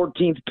at the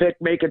 14th pick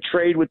make a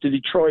trade with the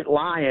Detroit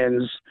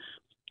Lions,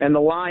 and the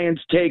Lions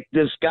take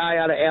this guy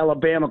out of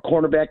Alabama,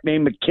 cornerback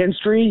named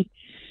McKinstry.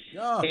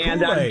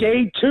 And on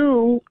day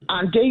two,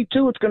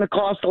 it's going to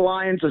cost the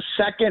Lions a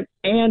second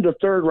and a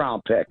third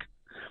round pick.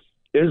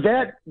 Is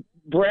that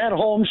Brad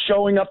Holmes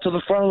showing up to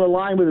the front of the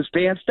line with his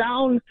pants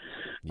down?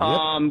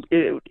 Yep.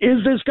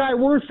 Is this guy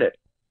worth it?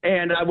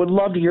 And I would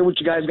love to hear what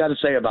you guys got to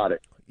say about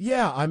it.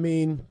 Yeah, I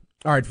mean,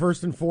 all right,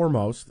 first and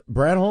foremost,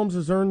 Brad Holmes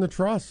has earned the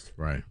trust.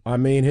 Right. I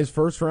mean, his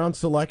first-round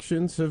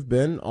selections have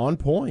been on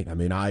point. I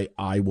mean,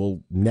 I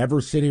will never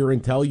sit here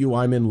and tell you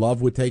I'm in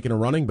love with taking a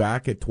running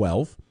back at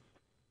 12,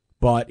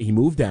 but he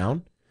moved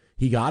down,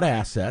 he got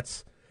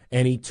assets,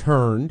 and he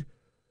turned,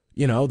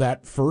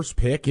 that first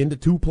pick into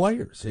two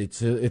players.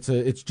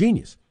 It's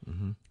genius.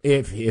 Mm-hmm.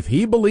 If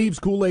he believes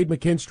Kool-Aid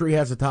McKinstry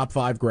has a top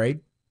 5 grade,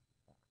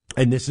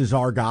 and this is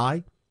our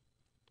guy,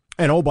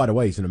 and oh, by the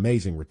way, he's an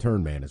amazing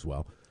return man as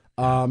well.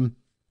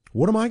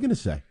 What am I going to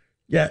say?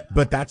 Yeah.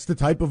 But that's the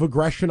type of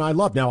aggression I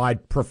love. Now,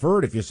 I'd prefer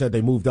it if you said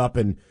they moved up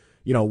and,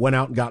 went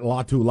out and got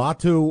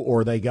Latu,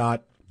 or they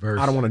got, Verse.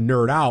 I don't want to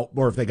nerd out,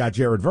 or if they got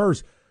Jared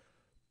Verse.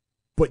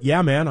 But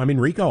yeah, man, I mean,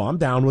 Rico, I'm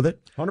down with it.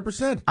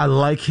 100%. I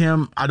like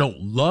him. I don't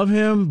love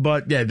him,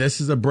 but yeah, this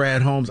is a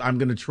Brad Holmes. I'm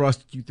going to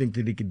trust you think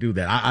that he could do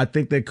that. I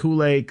think that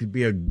Kool-Aid could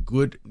be a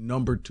good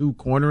number 2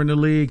 corner in the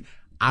league.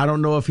 I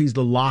don't know if he's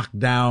the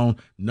lockdown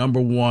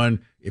number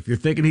 1. If you're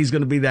thinking he's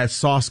going to be that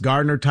Sauce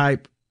Gardner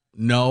type,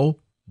 no.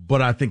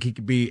 But I think he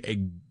could be a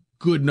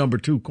good number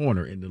 2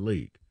 corner in the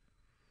league.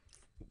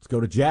 Let's go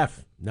to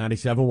Jeff,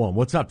 97.1.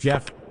 What's up,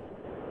 Jeff?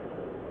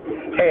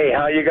 Hey,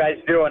 how you guys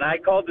doing? I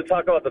called to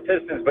talk about the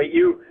Pistons, but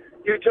you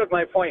took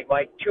my point,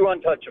 Mike. 2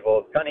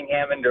 untouchables,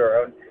 Cunningham and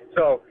Durham.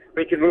 So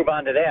we can move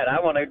on to that.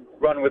 I want to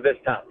run with this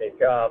topic.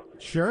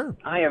 Sure.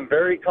 I am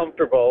very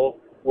comfortable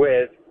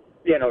with,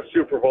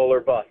 Super Bowl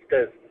or bust,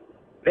 because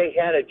they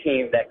had a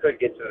team that could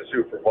get to the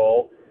Super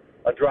Bowl.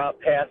 A drop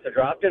pass, a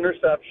dropped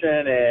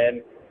interception,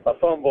 and a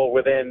fumble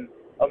within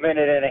a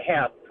minute and a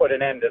half put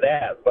an end to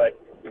that. But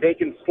they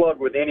can slug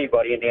with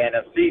anybody in the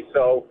NFC,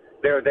 so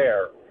they're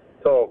there.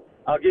 So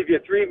I'll give you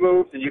 3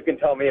 moves, and you can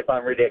tell me if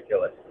I'm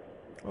ridiculous.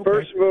 Okay.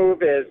 First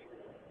move is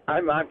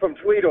I'm from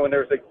Toledo, and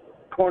there's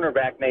a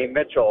cornerback named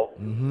Mitchell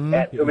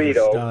at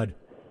Toledo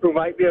who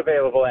might be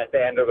available at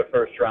the end of the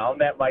first round.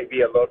 That might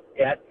be a look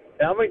at.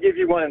 And I'm going to give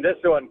you one, and this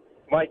one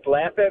might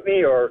laugh at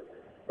me or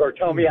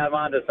tell me I'm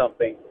onto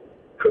something.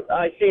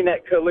 I've seen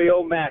that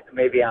Khalil Mack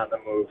may be on the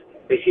move.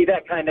 Is he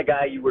that kind of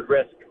guy you would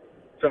risk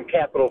some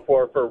capital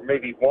for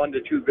maybe 1 to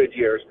 2 good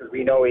years? Because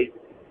we know he's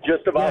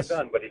just about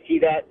done. But is he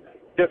that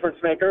difference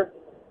maker?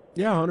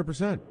 Yeah,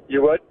 100%.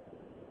 You would?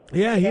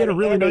 Yeah, he had a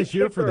really nice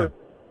year for them.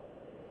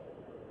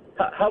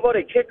 How about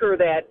a kicker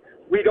that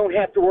we don't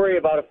have to worry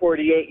about a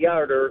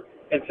 48-yarder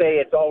and say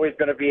it's always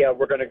going to be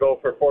we're going to go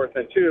for 4th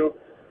and 2?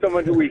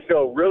 Someone who we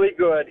feel really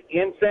good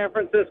in San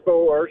Francisco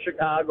or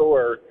Chicago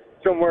or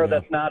somewhere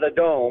that's not a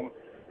dome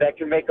that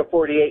can make a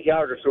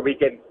 48-yarder so we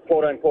can,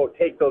 quote-unquote,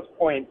 take those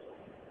points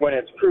when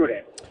it's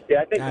prudent.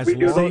 Yeah, I think if we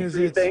do those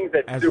 3 things,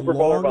 it's Super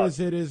Bowl or bust. As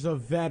long as it is a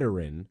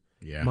veteran,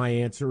 my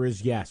answer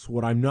is yes.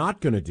 What I'm not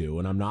going to do,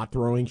 and I'm not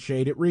throwing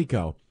shade at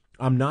Rico,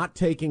 I'm not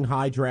taking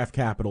high draft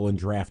capital and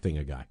drafting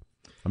a guy.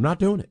 I'm not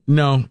doing it.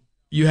 No,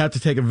 you have to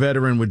take a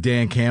veteran with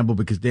Dan Campbell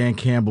because Dan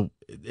Campbell,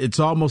 it's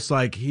almost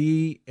like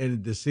he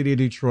and the city of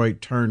Detroit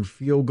turned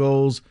field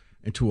goals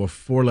into a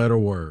 4-letter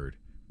word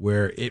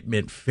where it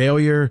meant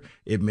failure.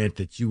 It meant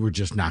that you were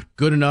just not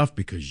good enough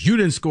because you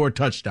didn't score a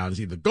touchdown. It's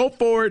either go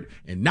for it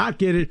and not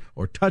get it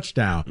or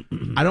touchdown.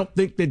 I don't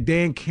think that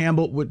Dan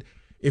Campbell would,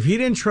 if he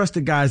didn't trust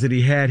the guys that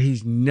he had,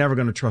 he's never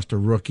going to trust a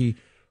rookie.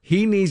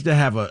 He needs to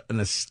have an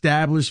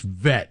established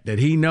vet that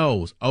he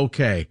knows,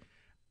 okay,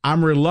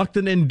 I'm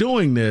reluctant in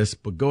doing this,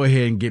 but go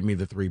ahead and get me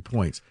the 3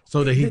 points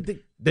so that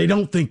they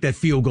don't think that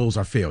field goals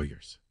are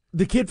failures.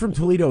 The kid from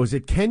Toledo, is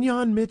it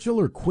Kenyon Mitchell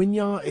or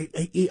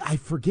Quinyon? I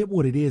forget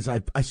what it is.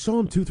 I saw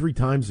him 2-3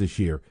 times this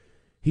year.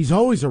 He's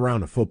always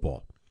around a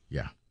football.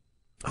 Yeah.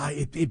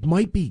 It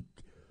might be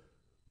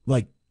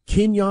like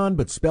Kenyon,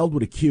 but spelled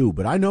with a Q,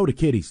 but I know the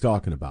kid he's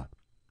talking about.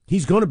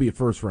 He's going to be a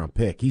first-round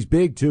pick. He's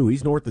big, too.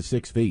 He's north of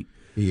 6 feet.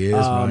 He is,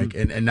 Mike.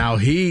 And now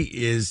he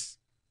is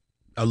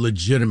a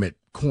legitimate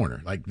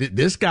corner. Like,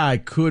 this guy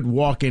could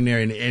walk in there,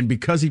 and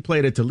because he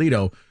played at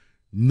Toledo,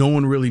 no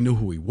one really knew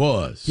who he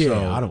was. Yeah,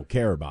 so, I don't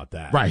care about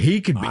that. Right,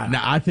 he could be.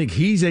 Now, I think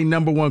he's a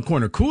number 1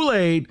 corner.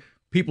 Kool-Aid,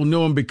 people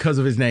knew him because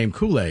of his name,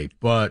 Kool-Aid.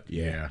 But,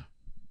 yeah.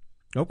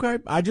 Okay,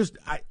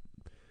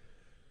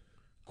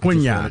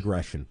 Quinyon.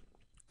 Aggression.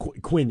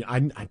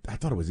 I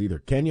thought it was either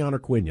Kenyon or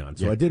Quinyon,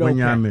 so I did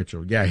Quinyon okay.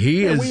 Mitchell. Yeah,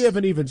 he is. We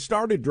haven't even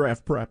started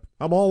draft prep.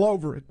 I'm all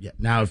over it. Yeah.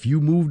 Now, if you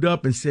moved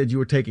up and said you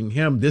were taking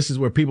him, this is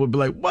where people would be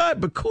like,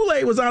 what? But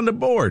Kool-Aid was on the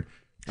board.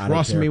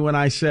 Trust me when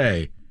I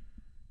say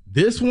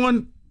this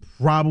one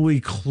probably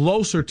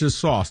closer to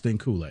Sauce than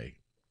Kool-Aid.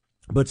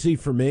 But see,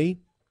 for me,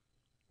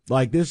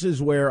 like this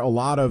is where a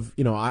lot of,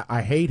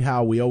 I hate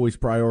how we always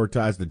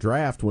prioritize the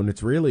draft when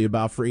it's really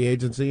about free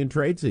agency and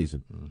trade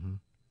season. Mm-hmm.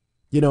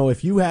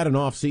 If you had an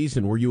off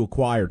season where you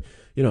acquired,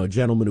 a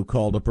gentleman who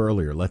called up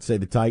earlier, let's say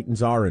the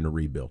Titans are in a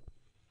rebuild.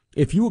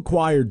 If you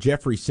acquired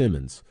Jeffrey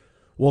Simmons,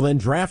 well, then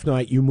draft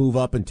night you move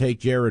up and take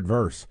Jared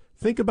Verse.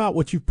 Think about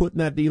what you've put in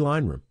that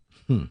D-line room.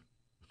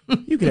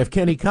 You could have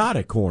Kenny Cott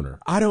at corner.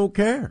 I don't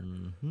care.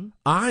 Mm-hmm.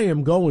 I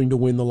am going to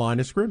win the line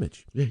of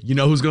scrimmage. Yeah, you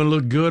know who's going to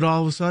look good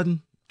all of a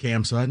sudden?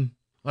 Cam Sutton.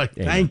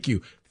 Thank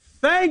you.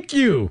 Thank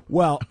you.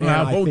 Well,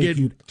 I won't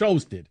get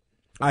toasted.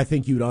 I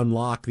think you'd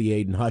unlock the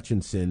Aiden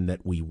Hutchinson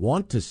that we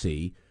want to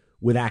see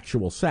with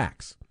actual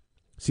sacks.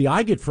 See,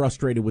 I get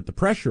frustrated with the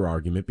pressure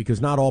argument because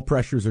not all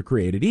pressures are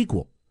created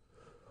equal.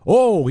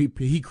 Oh,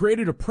 he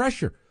created a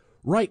pressure.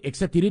 Right,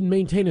 except he didn't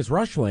maintain his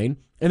rush lane,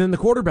 and then the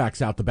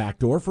quarterback's out the back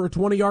door for a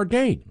 20-yard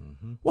gain.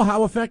 Mm-hmm. Well,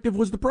 how effective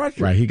was the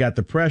pressure? Right, he got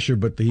the pressure,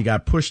 but he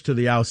got pushed to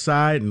the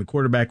outside, and the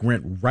quarterback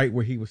went right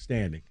where he was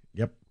standing.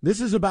 Yep.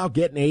 This is about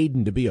getting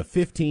Aiden to be a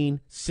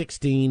 15,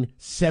 16,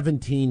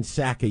 17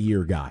 sack a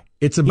year guy.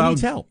 It's about, he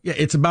needs help. Yeah,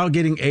 it's about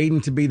getting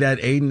Aiden to be that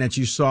Aiden that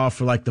you saw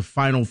for like the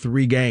final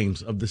 3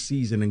 games of the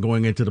season and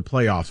going into the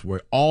playoffs,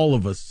 where all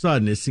of a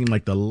sudden it seemed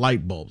like the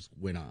light bulbs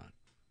went on.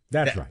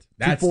 That's right.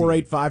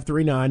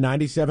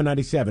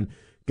 248-539-9797.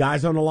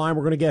 Guys on the line,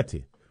 we're going to get to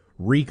you.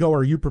 Rico,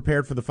 are you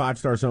prepared for the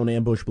 5-Star Zone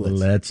ambush blitz?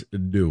 Let's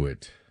do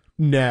it.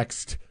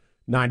 Next,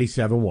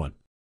 97.1.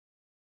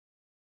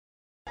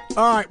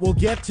 All right, we'll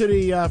get to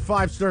the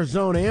 5-Star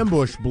Zone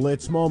ambush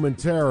blitz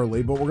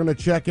momentarily, but we're going to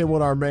check in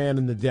with our man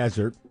in the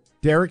desert,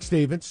 Derek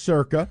Stevens,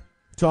 Circa,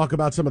 talk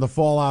about some of the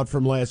fallout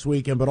from last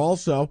weekend, but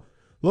also,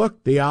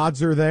 look, the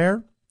odds are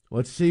there.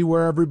 Let's see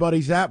where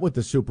everybody's at with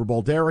the Super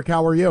Bowl. Derek,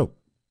 how are you?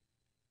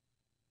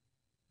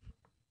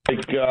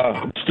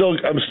 I'm still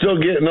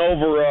getting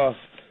over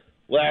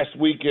last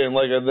weekend,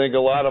 like I think a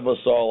lot of us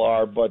all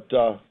are, but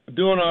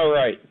doing all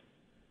right.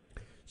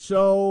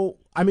 So,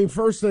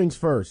 first things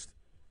first.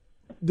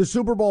 The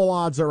Super Bowl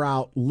odds are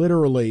out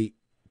literally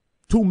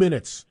 2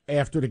 minutes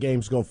after the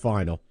games go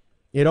final.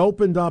 It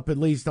opened up, at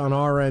least on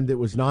our end, it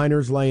was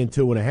Niners laying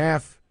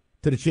 2.5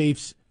 to the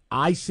Chiefs.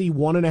 I see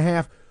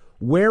 1.5.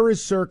 Where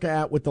is Circa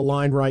at with the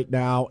line right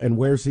now, and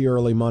where's the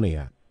early money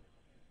at?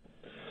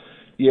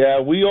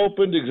 Yeah, we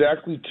opened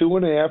exactly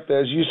 2.5,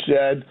 as you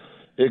said.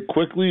 It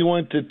quickly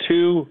went to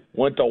 2,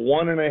 went to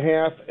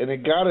 1.5, and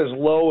it got as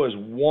low as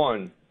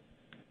 1.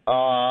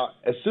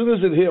 As soon as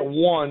it hit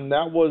 1,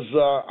 that was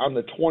on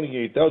the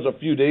 28th. That was a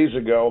few days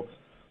ago.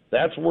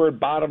 That's where it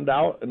bottomed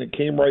out, and it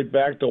came right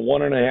back to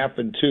 1.5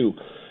 and 2.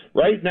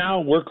 Right now,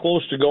 we're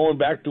close to going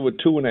back to a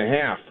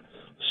 2.5.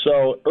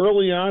 So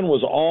early on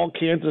was all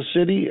Kansas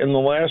City. In the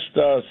last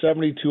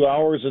 72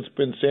 hours, it's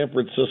been San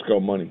Francisco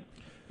money.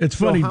 It's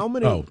funny. So how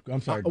many? Oh,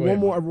 I'm sorry. Go ahead.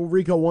 More,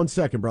 Rico. 1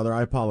 second, brother.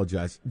 I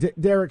apologize,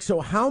 Derek.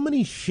 So how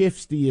many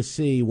shifts do you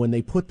see when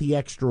they put the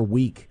extra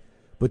week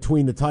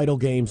between the title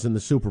games and the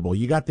Super Bowl?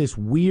 You got this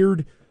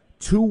weird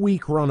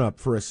 2-week run up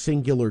for a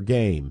singular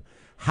game.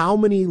 How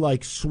many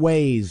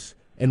sways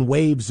and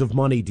waves of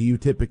money do you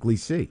typically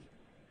see?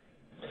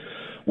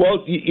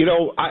 Well,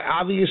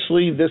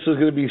 obviously this is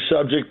going to be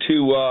subject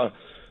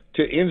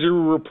to injury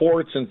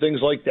reports and things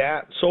like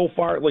that. So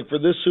far, for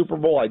this Super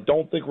Bowl, I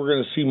don't think we're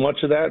going to see much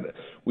of that.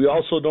 We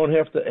also don't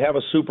have to have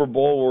a Super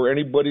Bowl where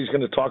anybody's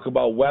going to talk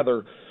about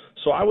weather.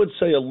 So I would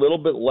say a little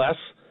bit less.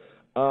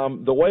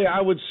 The way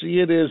I would see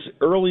it is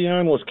early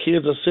on was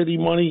Kansas City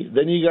money.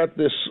 Then you got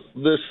this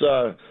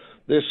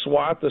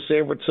swath of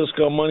San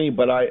Francisco money.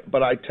 But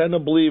I tend to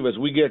believe as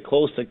we get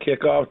close to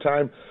kickoff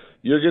time,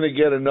 you're going to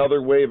get another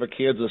wave of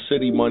Kansas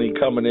City money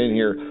coming in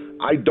here.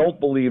 I don't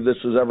believe this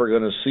is ever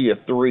going to see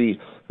a 3,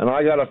 and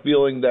I got a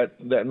feeling that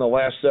in the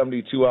last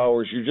 72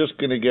 hours, you're just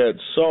going to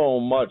get so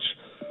much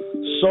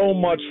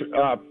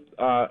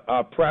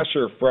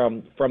pressure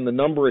from the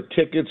number of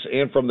tickets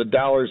and from the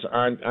dollars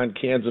on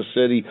Kansas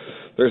City.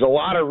 There's a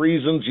lot of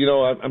reasons.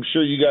 I'm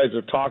sure you guys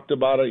have talked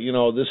about it.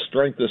 This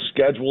strength of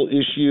schedule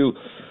issue.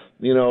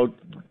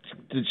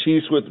 The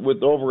Chiefs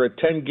with over a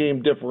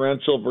 10-game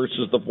differential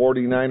versus the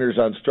 49ers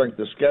on strength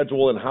of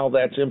schedule and how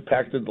that's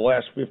impacted the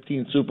last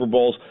 15 Super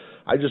Bowls.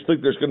 I just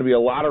think there's going to be a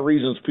lot of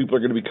reasons people are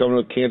going to be coming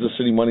with Kansas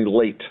City money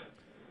late.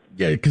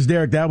 Yeah, because,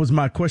 Derek, that was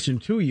my question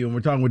to you, and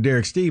we're talking with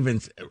Derek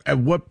Stevens. At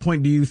what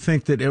point do you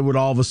think that it would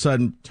all of a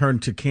sudden turn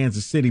to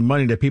Kansas City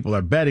money that people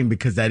are betting,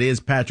 because that is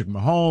Patrick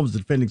Mahomes, the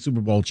defending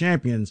Super Bowl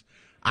champions?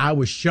 I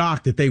was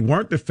shocked that they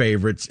weren't the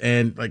favorites,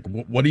 and,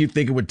 what do you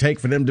think it would take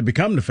for them to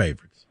become the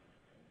favorites?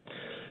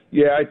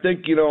 Yeah, I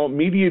think,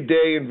 media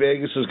day in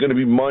Vegas is going to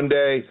be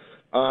Monday.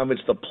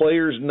 It's the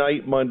players'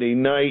 night Monday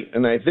night,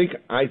 and I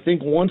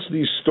think once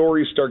these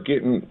stories start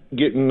getting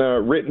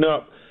written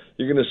up,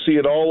 you're going to see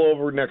it all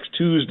over next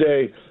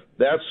Tuesday.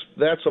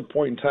 That's a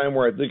point in time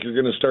where I think you're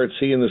going to start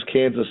seeing this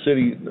Kansas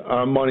City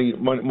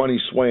money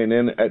swaying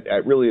in at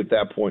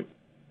that point.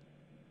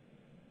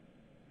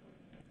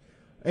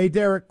 Hey,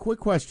 Derek, quick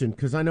question,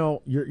 because I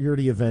know you're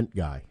the event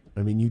guy.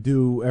 I mean, you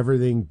do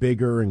everything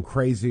bigger and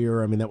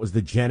crazier. I mean, that was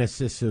the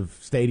genesis of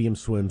Stadium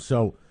Swim.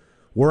 So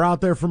we're out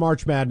there for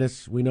March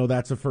Madness. We know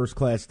that's a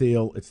first-class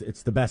deal.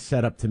 It's the best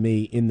setup to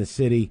me in the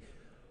city.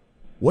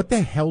 What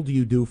the hell do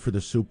you do for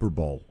the Super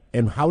Bowl,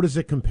 and how does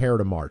it compare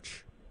to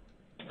March?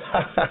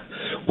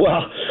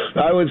 Well,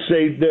 I would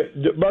say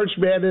the March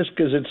Madness,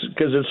 because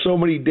it's so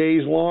many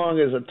days long,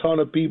 there's a ton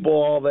of people,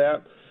 all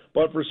that.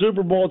 But for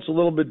Super Bowl, it's a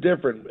little bit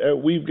different.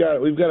 We've got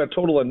a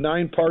total of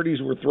 9 parties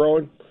we're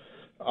throwing.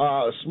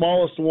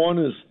 Smallest one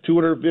is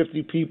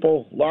 250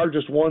 people.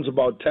 Largest one's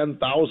about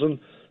 10,000.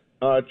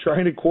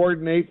 Trying to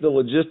coordinate the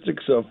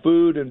logistics of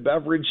food and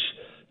beverage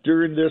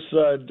during this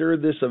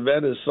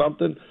event is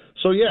something.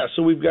 So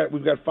we've got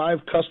 5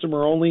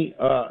 customer only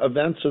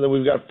events, and then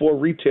we've got 4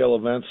 retail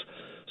events.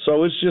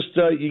 So it's just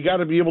you got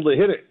to be able to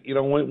hit it.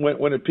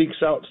 When it peaks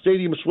out.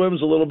 Stadium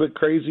Swim's a little bit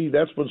crazy.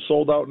 That's been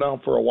sold out now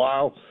for a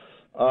while.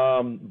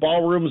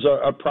 Ballroom's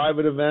a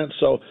private event.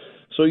 So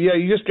yeah,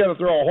 you just got to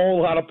throw a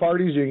whole lot of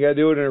parties. You got to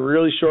do it in a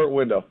really short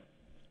window.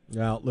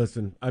 Well,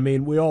 listen, I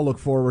mean, we all look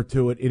forward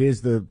to it. It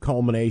is the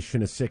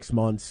culmination of 6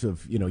 months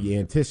of, you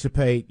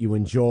anticipate, you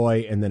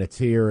enjoy, and then it's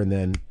here and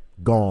then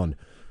gone.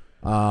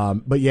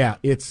 But yeah,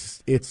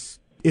 it's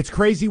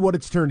crazy what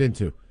it's turned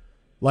into.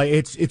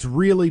 It's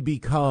really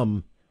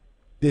become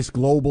this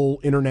global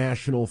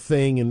international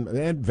thing,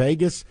 and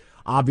Vegas,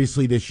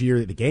 obviously this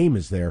year the game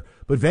is there,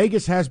 but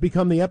Vegas has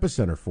become the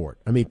epicenter for it.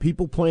 I mean,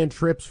 people plan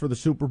trips for the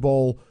Super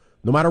Bowl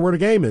no matter where the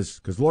game is,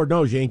 because Lord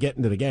knows you ain't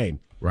getting to the game.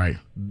 Right.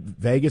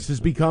 Vegas has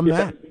become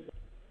that.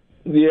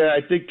 Yeah,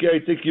 I think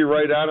you're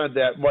right on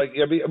that, Mike.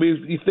 I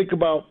mean, you think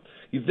about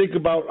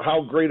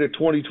how great a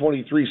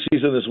 2023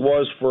 season this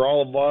was for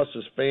all of us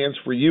as fans,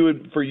 for you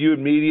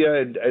and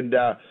media, and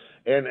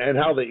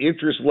how the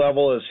interest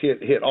level has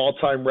hit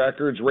all-time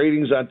records,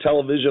 ratings on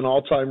television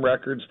all-time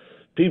records.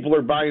 People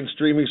are buying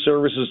streaming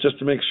services just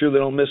to make sure they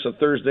don't miss a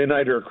Thursday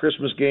night or a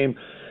Christmas game.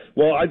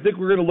 Well, I think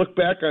we're going to look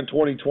back on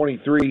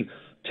 2023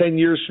 10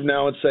 years from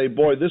now and say,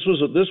 boy, this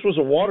was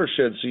a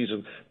watershed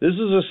season. This is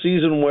a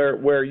season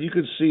where you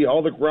could see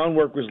all the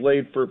groundwork was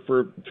laid for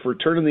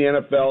turning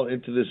the NFL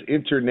into this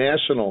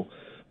international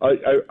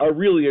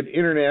really an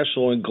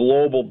international and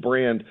global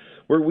brand.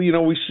 Where we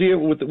see it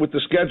with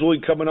the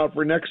scheduling coming out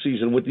for next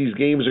season. With these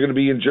games are going to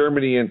be in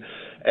Germany and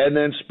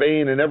then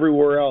Spain and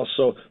everywhere else.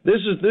 So this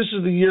is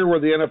the year where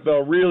the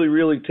NFL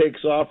really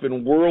takes off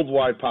in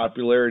worldwide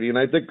popularity, and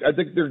I think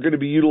they're going to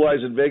be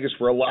utilized in Vegas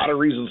for a lot of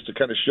reasons to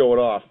kind of show it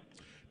off.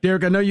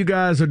 Derek, I know you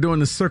guys are doing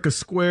the Circa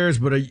Squares,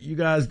 but are you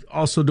guys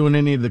also doing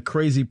any of the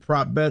crazy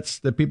prop bets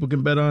that people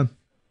can bet on?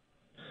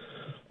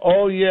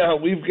 Oh yeah,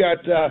 we've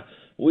got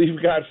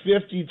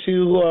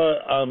 52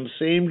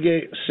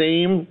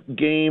 same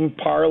game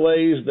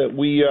parlays that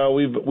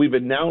we've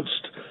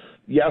announced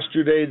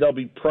yesterday. They'll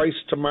be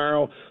priced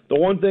tomorrow. The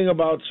one thing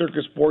about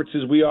Circa Sports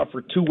is we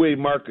offer two-way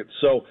markets.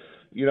 So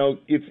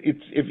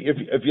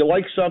if you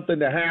like something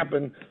to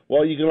happen,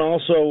 well, you can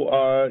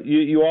also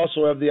you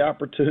also have the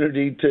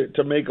opportunity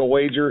to make a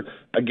wager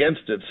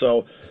against it.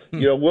 So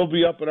we'll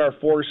be up in our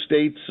 4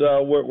 states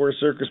where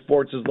Circa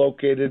Sports is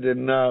located,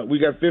 and we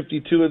got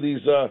 52 of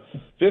these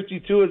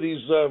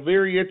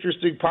very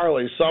interesting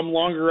parlays. Some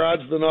longer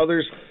odds than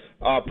others.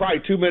 Probably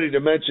too many to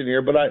mention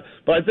here, but I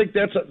think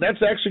that's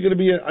actually going to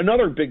be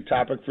another big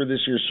topic for this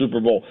year's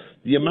Super Bowl.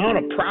 The amount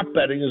of prop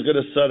betting is going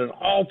to set an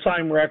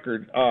all-time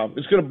record.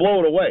 It's going to blow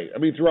it away. I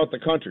mean, throughout the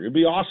country, it'd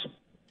be awesome.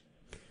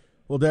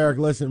 Well, Derek,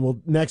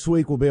 listen. Next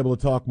week we'll be able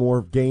to talk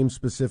more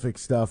game-specific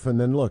stuff, and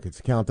then look,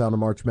 it's a countdown to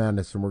March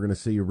Madness, and we're going to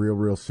see you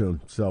real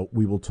soon. So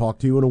we will talk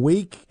to you in a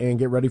week and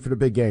get ready for the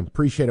big game.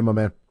 Appreciate it, my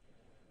man.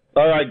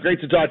 All right, great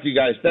to talk to you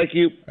guys. Thank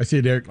you. I see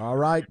you, Derek. All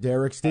right,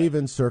 Derek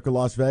Stevens, Circa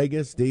Las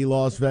Vegas, D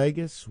Las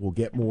Vegas. We'll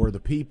get more of the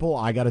people.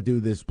 I got to do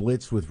this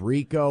blitz with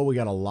Rico. We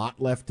got a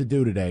lot left to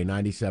do today,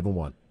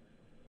 97.1.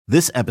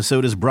 This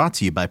episode is brought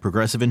to you by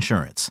Progressive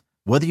Insurance.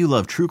 Whether you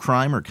love true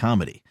crime or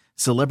comedy,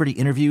 celebrity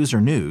interviews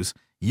or news,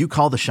 you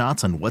call the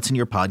shots on what's in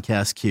your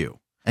podcast queue.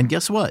 And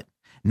guess what?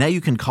 Now you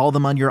can call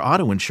them on your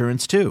auto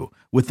insurance too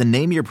with the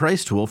Name Your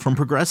Price tool from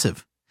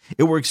Progressive.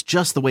 It works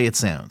just the way it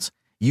sounds.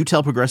 You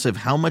tell Progressive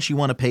how much you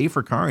want to pay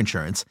for car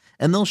insurance,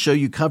 and they'll show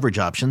you coverage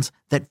options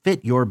that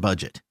fit your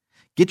budget.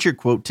 Get your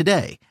quote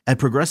today at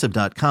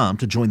Progressive.com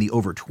to join the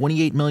over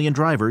 28 million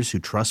drivers who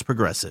trust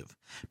Progressive.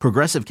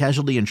 Progressive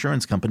Casualty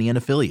Insurance Company and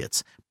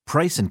Affiliates.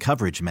 Price and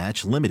coverage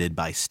match limited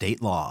by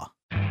state law.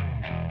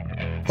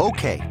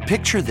 Okay,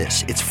 picture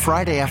this. It's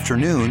Friday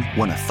afternoon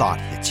when a thought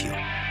hits you.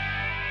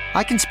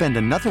 I can spend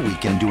another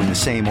weekend doing the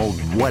same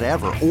old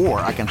whatever,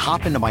 or I can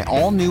hop into my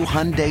all-new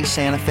Hyundai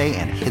Santa Fe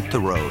and hit the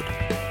road.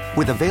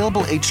 With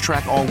available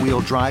H-Track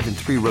all-wheel drive and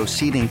 3-row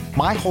seating,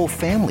 my whole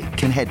family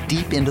can head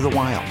deep into the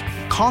wild.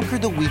 Conquer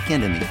the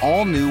weekend in the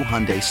all-new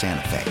Hyundai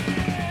Santa Fe.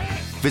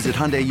 Visit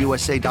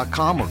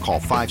HyundaiUSA.com or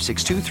call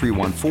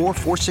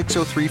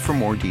 562-314-4603 for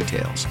more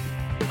details.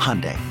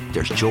 Hyundai,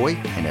 there's joy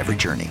in every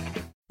journey.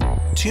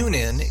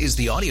 TuneIn is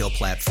the audio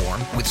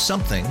platform with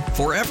something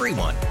for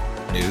everyone.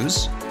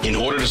 News. In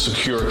order to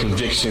secure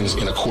convictions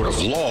in a court of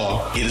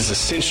law, it is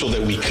essential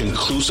that we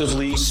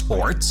conclusively.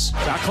 Sports.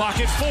 Shot clock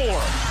at 4.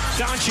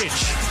 Doncic.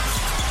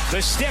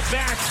 The step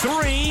back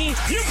 3.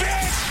 You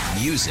bet.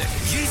 Music.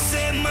 You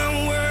set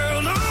my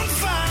world on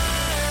fire.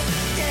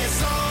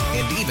 Yes,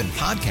 and even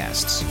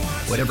podcasts.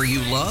 Whatever you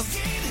love,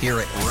 hear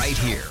it right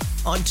here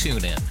on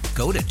TuneIn.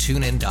 Go to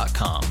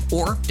TuneIn.com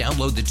or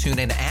download the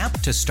TuneIn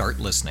app to start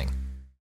listening.